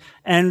ideas,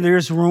 and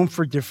there's room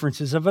for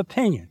differences of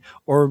opinion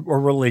or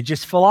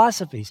religious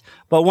philosophies.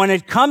 But when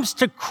it comes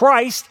to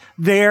Christ,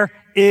 there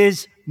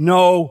is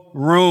no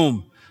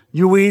room.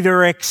 You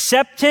either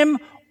accept him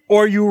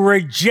or you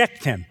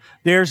reject him.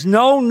 There's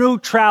no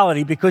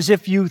neutrality, because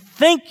if you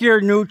think you're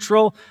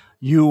neutral,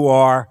 you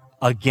are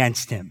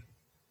against him.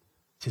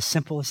 It's as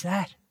simple as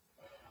that.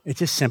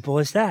 It's as simple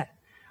as that.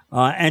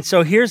 And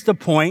so here's the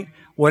point.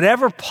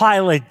 Whatever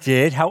Pilate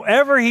did,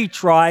 however he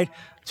tried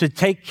to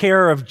take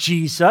care of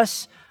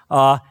Jesus,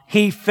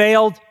 he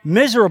failed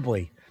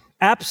miserably.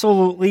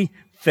 Absolutely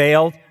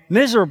failed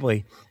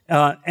miserably.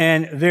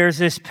 And there's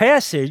this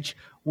passage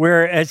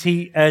where as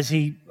he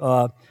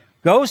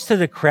goes to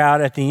the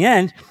crowd at the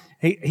end,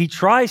 he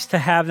tries to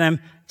have them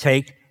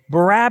take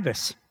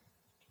Barabbas.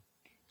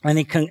 And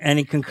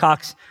he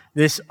concocts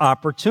this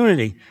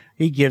opportunity.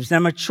 He gives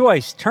them a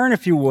choice. Turn,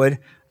 if you would,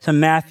 to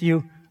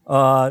Matthew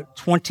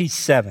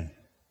 27,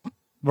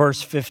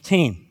 verse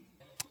 15.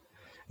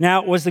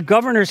 Now, it was the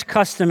governor's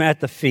custom at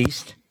the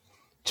feast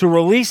to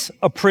release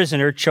a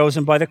prisoner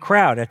chosen by the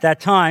crowd. At that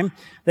time,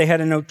 they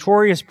had a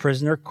notorious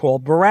prisoner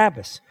called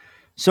Barabbas.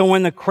 So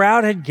when the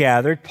crowd had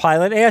gathered,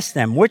 Pilate asked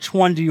them, "Which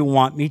one do you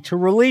want me to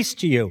release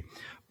to you,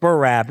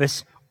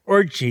 Barabbas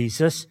or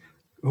Jesus,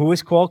 who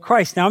is called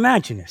Christ?" Now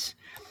imagine this.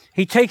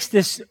 He takes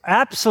this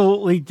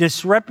absolutely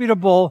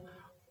disreputable,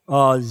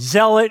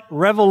 zealot,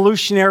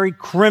 revolutionary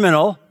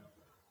criminal,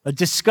 a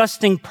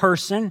disgusting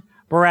person,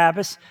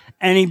 Barabbas,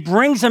 and he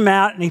brings him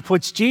out and he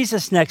puts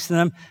Jesus next to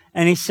them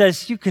and he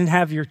says, "You can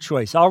have your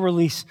choice. I'll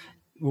release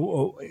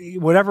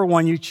whatever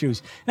one you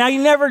choose." Now,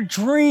 you never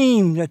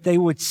dreamed that they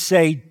would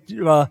say,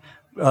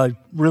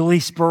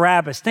 release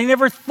Barabbas. They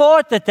never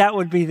thought that that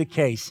would be the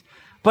case.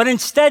 But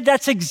instead,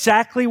 that's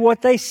exactly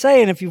what they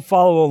say. And if you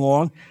follow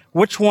along,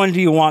 which one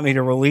do you want me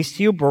to release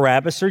to you,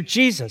 Barabbas or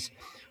Jesus,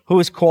 who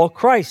is called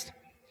Christ?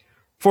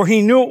 For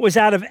he knew it was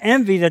out of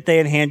envy that they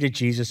had handed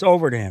Jesus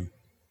over to him.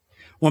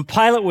 When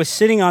Pilate was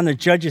sitting on the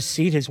judge's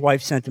seat, his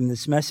wife sent him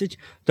this message: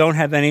 "Don't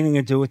have anything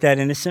to do with that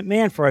innocent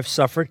man, for I've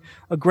suffered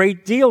a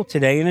great deal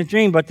today in a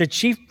dream." But the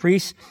chief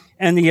priests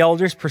and the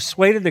elders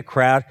persuaded the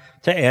crowd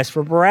to ask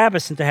for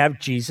Barabbas and to have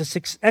Jesus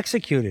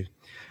executed.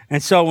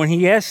 And so when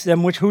he asked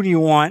them, who do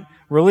you want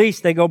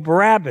released, they go,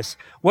 "Barabbas."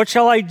 "What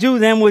shall I do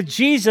then with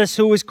Jesus,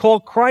 who is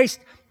called Christ?"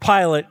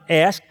 Pilate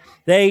asked.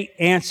 They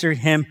answered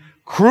him,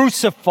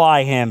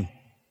 "Crucify him."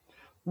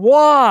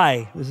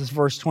 "Why?" This is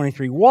verse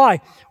 23.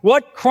 "Why?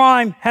 What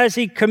crime has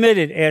he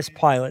committed?" asked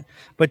Pilate.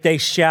 But they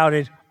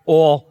shouted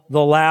all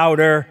the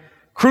louder,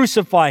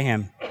 "Crucify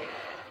him."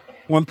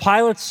 When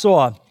Pilate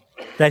saw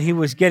that he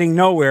was getting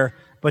nowhere,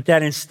 but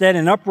that instead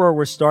an uproar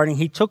was starting,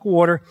 he took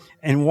water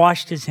and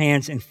washed his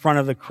hands in front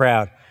of the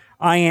crowd.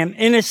 "I am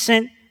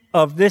innocent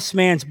of this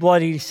man's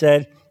blood," he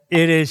said.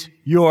 "It is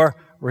your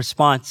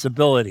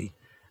responsibility."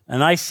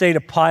 And I say to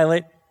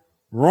Pilate,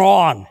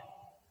 wrong.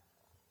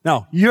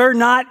 No, you're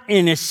not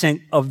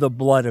innocent of the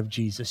blood of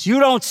Jesus. You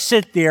don't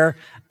sit there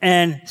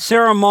and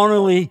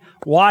ceremonially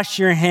wash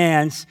your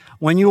hands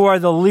when you are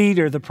the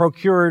leader, the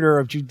procurator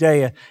of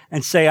Judea,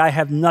 and say, "I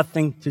have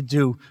nothing to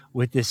do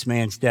with this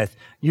man's death."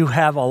 You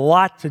have a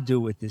lot to do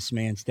with this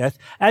man's death,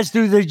 as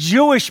do the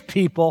Jewish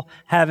people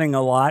having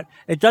a lot.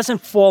 It doesn't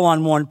fall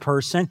on one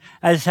person,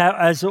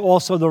 as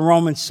also the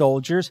Roman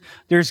soldiers.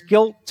 There's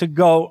guilt to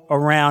go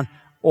around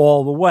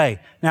all the way.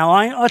 Now,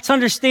 let's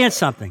understand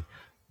something.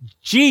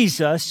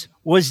 Jesus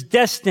was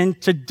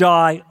destined to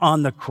die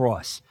on the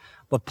cross.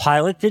 But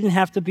Pilate didn't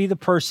have to be the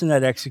person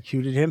that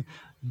executed him.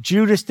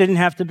 Judas didn't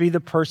have to be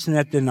the person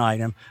that denied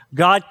him.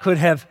 God could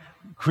have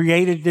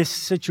created this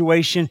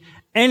situation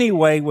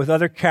anyway with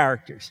other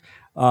characters.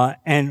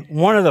 And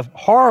one of the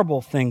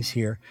horrible things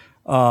here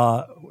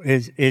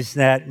is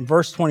that in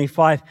verse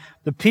 25,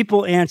 the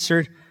people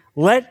answered,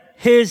 "Let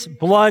his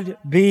blood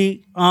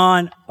be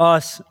on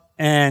us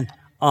and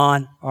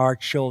on our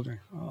children."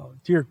 Oh,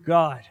 dear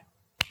God.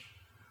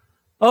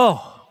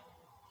 Oh,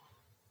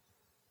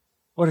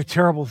 what a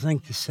terrible thing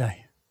to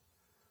say.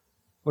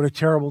 What a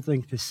terrible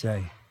thing to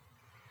say.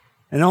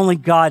 And only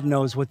God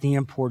knows what the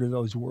import of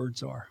those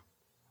words are.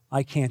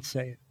 I can't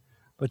say it.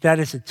 But that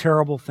is a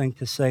terrible thing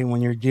to say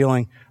when you're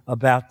dealing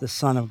about the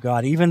Son of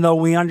God, even though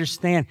we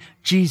understand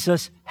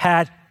Jesus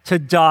had to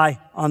die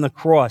on the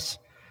cross.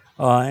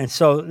 And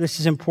so this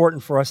is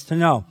important for us to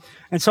know.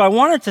 And so I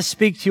wanted to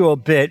speak to you a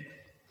bit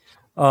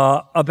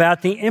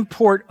about the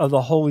import of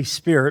the Holy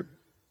Spirit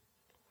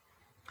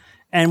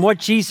and what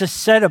Jesus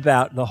said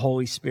about the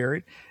Holy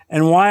Spirit,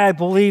 and why I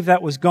believe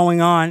that was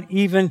going on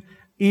even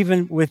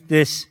with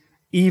this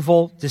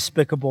evil,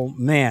 despicable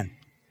man.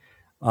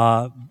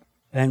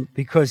 And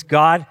because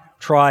God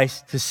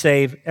tries to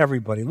save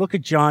everybody. Look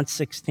at John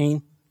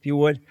 16, if you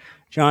would.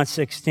 John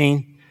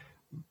 16.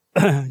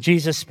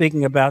 Jesus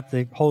speaking about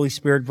the Holy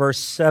Spirit, verse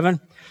 7.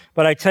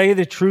 "But I tell you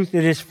the truth,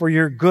 it is for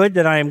your good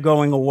that I am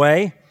going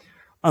away.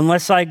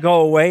 Unless I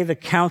go away, the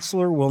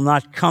Counselor will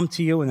not come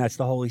to you," and that's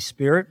the Holy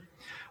Spirit.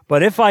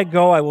 "But if I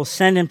go, I will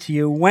send him to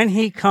you. When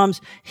he comes,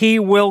 he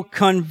will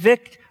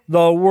convict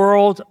the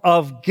world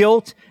of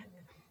guilt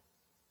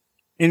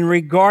in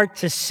regard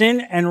to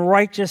sin and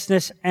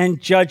righteousness and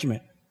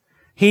judgment."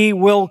 He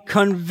will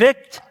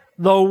convict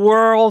the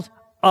world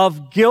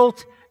of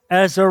guilt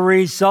as a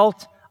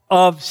result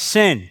of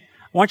sin.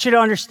 I want you to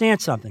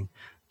understand something.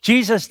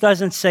 Jesus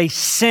doesn't say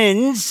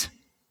sins,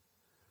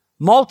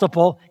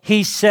 multiple.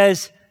 He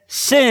says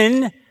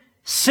sin,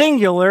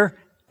 singular,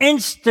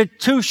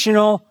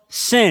 institutional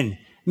sin.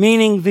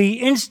 meaning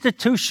the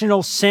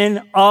institutional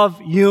sin of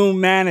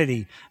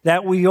humanity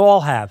that we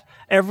all have,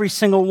 every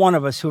single one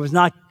of us who has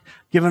not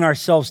given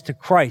ourselves to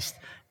Christ.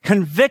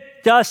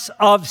 Convict us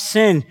of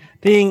sin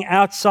being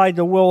outside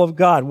the will of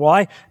God.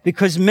 Why?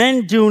 Because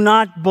men do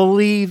not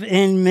believe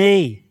in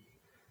me.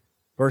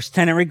 Verse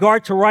 10, in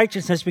regard to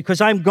righteousness, because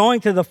I'm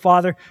going to the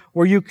Father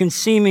where you can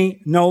see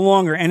me no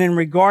longer. And in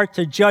regard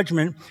to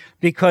judgment,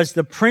 because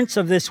the prince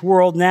of this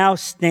world now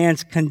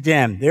stands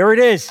condemned. There it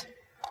is.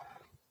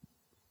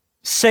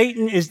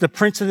 Satan is the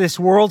prince of this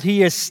world.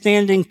 He is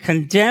standing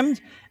condemned.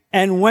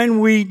 And when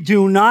we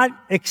do not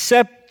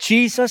accept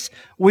Jesus,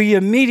 we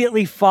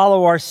immediately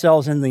follow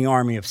ourselves in the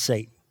army of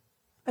Satan.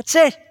 That's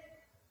it.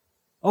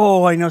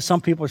 Oh, I know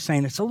some people are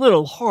saying it's a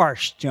little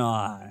harsh,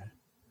 John.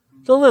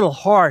 It's a little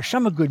harsh.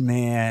 I'm a good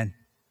man.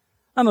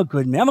 I'm a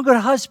good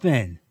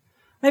husband.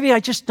 Maybe I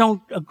just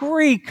don't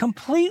agree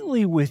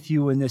completely with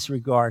you in this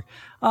regard.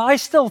 I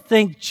still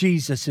think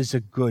Jesus is a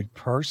good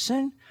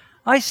person.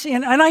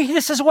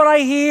 This is what I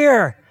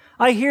hear.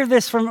 I hear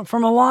this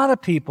from a lot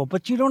of people,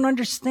 but you don't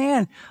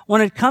understand.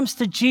 When it comes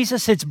to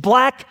Jesus, it's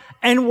black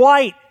and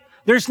white.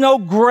 There's no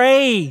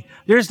gray.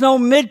 There's no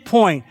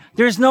midpoint.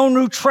 There's no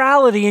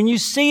neutrality, and you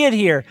see it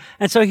here.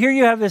 And so here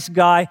you have this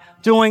guy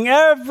doing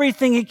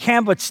everything he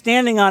can but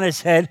standing on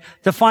his head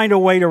to find a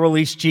way to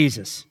release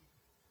Jesus.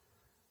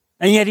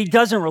 And yet he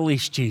doesn't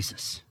release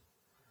Jesus.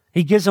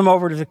 He gives him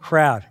over to the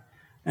crowd.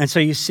 And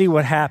so you see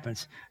what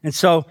happens. And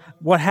so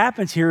what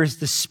happens here is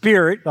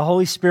the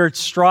Holy Spirit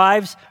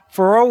strives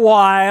for a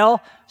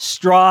while,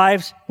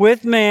 strives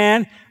with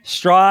man,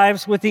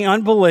 strives with the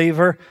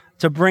unbeliever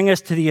to bring us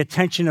to the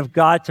attention of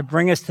God, to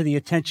bring us to the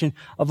attention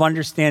of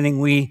understanding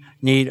we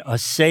need a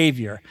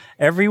Savior.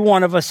 Every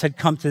one of us had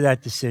come to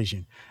that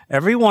decision.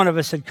 Every one of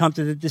us had come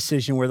to the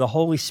decision where the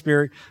Holy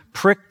Spirit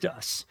pricked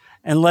us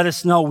and let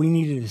us know we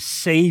needed a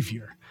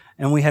Savior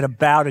and we had to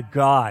bow to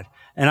God.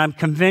 And I'm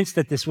convinced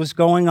that this was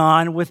going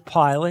on with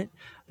Pilate,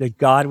 that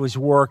God was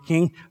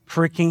working,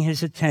 pricking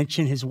his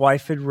attention. His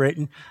wife had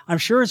written. I'm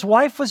sure his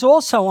wife was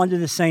also under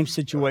the same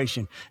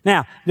situation.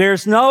 Now,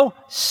 there's no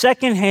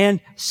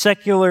secondhand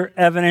secular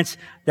evidence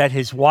that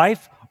his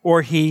wife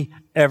or he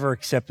ever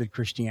accepted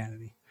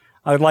Christianity.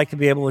 I would like to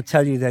be able to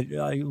tell you that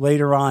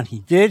later on he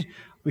did.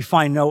 We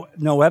find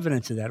no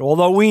evidence of that.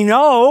 Although we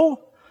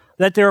know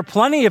that there are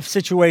plenty of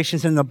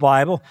situations in the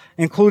Bible,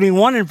 including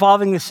one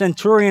involving the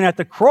centurion at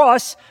the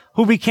cross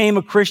who became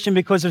a Christian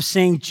because of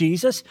seeing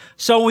Jesus.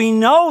 So we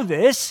know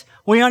this.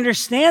 We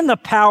understand the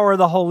power of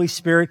the Holy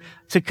Spirit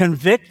to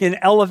convict and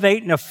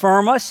elevate and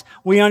affirm us.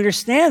 We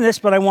understand this,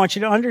 but I want you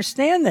to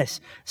understand this.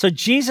 So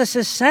Jesus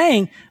is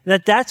saying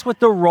that that's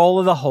what the role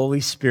of the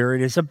Holy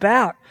Spirit is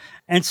about.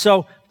 And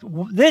so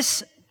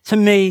this, to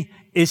me,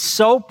 is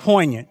so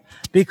poignant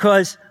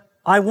because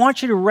I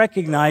want you to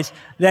recognize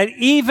that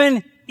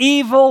even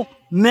evil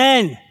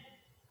men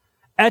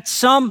at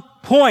some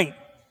point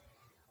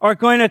are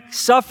going to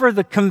suffer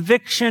the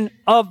conviction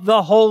of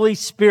the Holy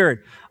Spirit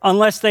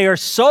unless they are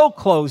so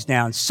closed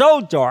down,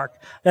 so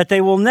dark, that they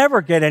will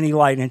never get any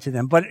light into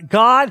them. But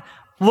God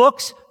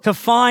looks to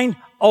find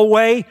a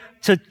way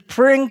to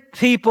bring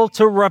people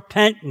to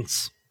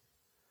repentance.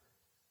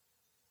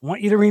 I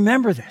want you to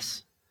remember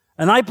this.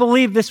 And I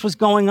believe this was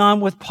going on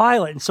with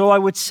Pilate. And so I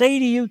would say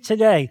to you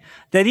today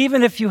that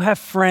even if you have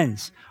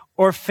friends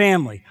or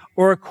family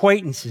or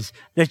acquaintances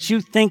that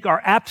you think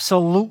are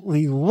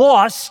absolutely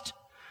lost,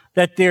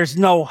 that there's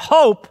no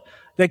hope,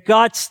 that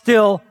God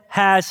still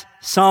has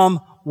some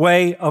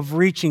way of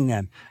reaching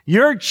them.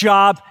 Your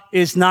job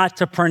is not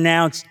to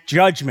pronounce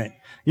judgment.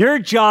 Your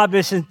job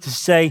isn't to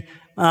say,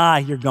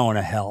 you're going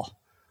to hell.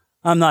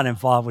 I'm not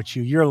involved with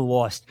you. You're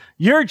lost.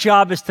 Your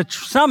job is to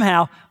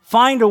somehow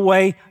find a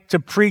way to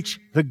preach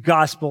the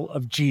gospel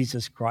of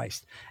Jesus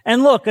Christ.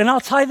 And look, and I'll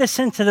tie this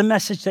into the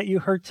message that you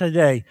heard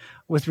today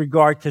with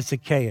regard to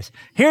Zacchaeus.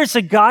 Here's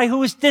a guy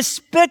who is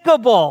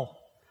despicable.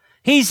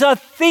 He's a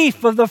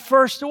thief of the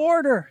first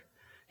order.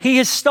 He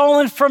has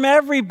stolen from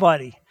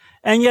everybody.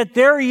 And yet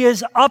there he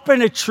is up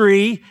in a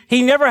tree.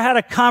 He never had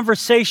a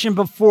conversation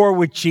before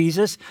with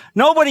Jesus.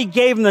 Nobody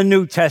gave him the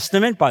New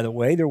Testament. By the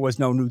way, there was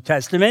no New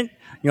Testament.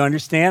 You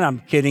understand? I'm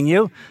kidding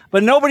you.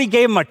 But nobody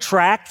gave him a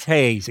tract.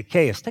 Hey,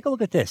 Zacchaeus, take a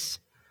look at this.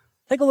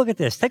 Take a look at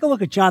this. Take a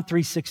look at John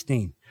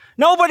 3:16.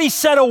 Nobody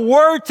said a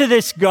word to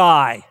this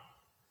guy.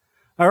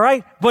 All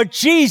right? But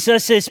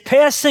Jesus is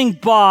passing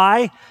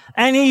by,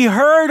 and he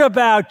heard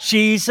about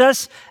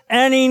Jesus,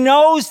 and he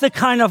knows the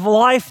kind of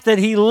life that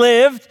he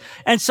lived.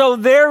 And so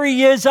there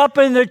he is up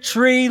in the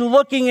tree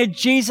looking at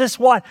Jesus,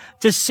 what?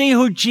 To see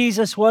who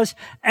Jesus was.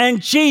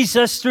 And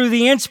Jesus, through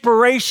the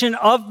inspiration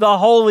of the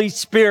Holy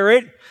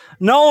Spirit,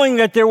 knowing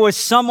that there was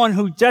someone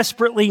who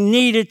desperately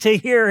needed to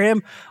hear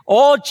him,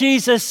 all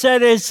Jesus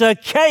said is,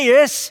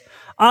 Zacchaeus,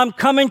 I'm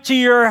coming to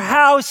your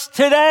house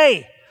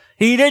today.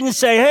 He didn't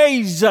say,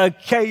 hey,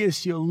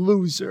 Zacchaeus, you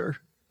loser,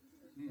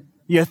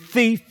 you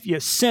thief, you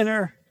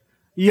sinner,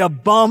 you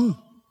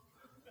bum.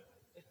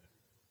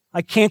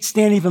 I can't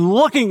stand even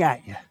looking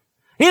at you.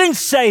 He didn't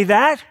say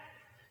that.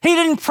 He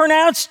didn't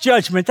pronounce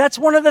judgment. That's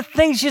one of the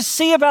things you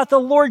see about the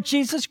Lord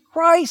Jesus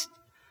Christ.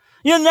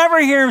 You'll never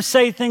hear him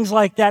say things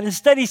like that.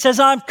 Instead, he says,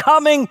 I'm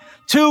coming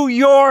to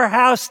your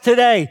house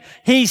today.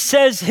 He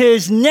says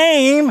his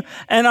name,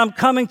 and I'm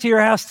coming to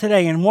your house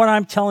today. And what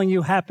I'm telling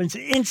you happens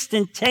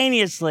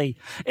instantaneously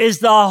is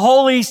the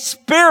Holy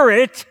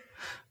Spirit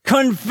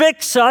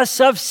convicts us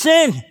of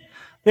sin.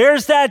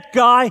 There's that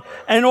guy,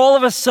 and all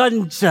of a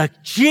sudden,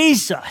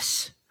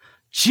 Jesus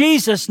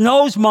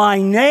knows my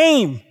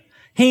name.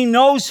 He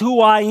knows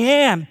who I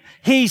am.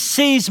 He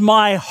sees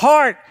my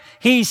heart.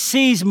 He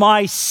sees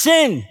my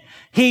sin.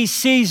 He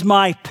sees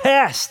my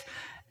past.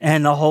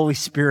 And the Holy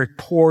Spirit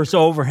pours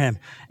over him.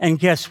 And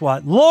guess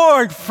what?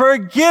 Lord,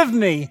 forgive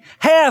me.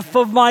 Half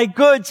of my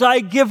goods I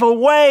give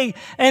away.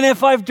 And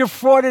if I've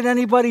defrauded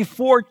anybody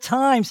 4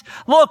 times,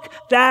 look,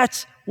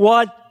 that's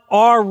what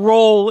our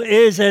role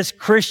is as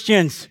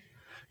Christians.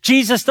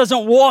 Jesus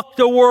doesn't walk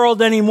the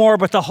world anymore,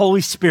 but the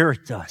Holy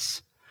Spirit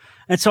does.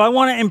 And so I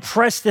want to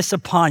impress this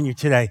upon you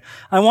today.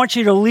 I want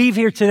you to leave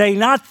here today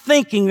not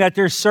thinking that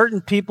there's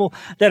certain people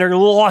that are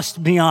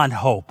lost beyond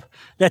hope,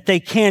 that they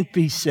can't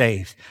be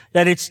saved,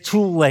 that it's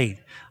too late.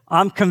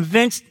 I'm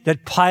convinced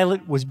that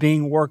Pilate was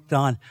being worked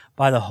on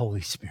by the Holy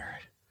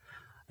Spirit.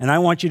 And I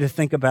want you to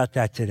think about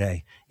that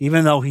today.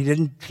 Even though he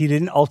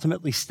didn't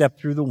ultimately step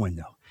through the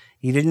window.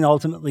 He didn't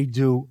ultimately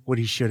do what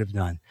he should have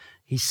done.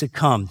 He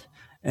succumbed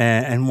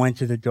and went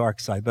to the dark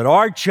side. But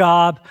our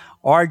job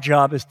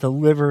is to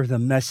deliver the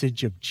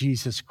message of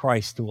Jesus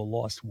Christ to a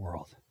lost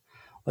world.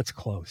 Let's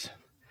close.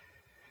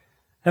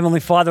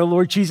 Heavenly Father,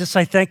 Lord Jesus,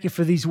 I thank you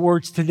for these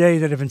words today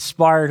that have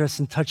inspired us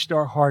and touched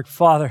our heart.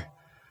 Father,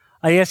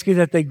 I ask you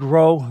that they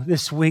grow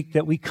this week,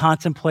 that we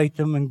contemplate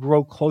them and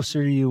grow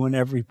closer to you in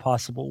every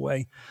possible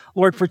way.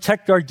 Lord,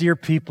 protect our dear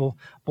people.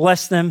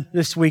 Bless them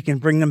this week and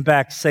bring them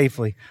back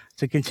safely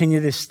to continue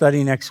this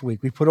study next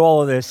week. We put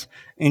all of this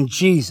in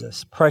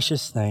Jesus'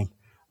 precious name.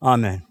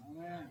 Amen.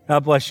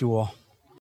 God bless you all.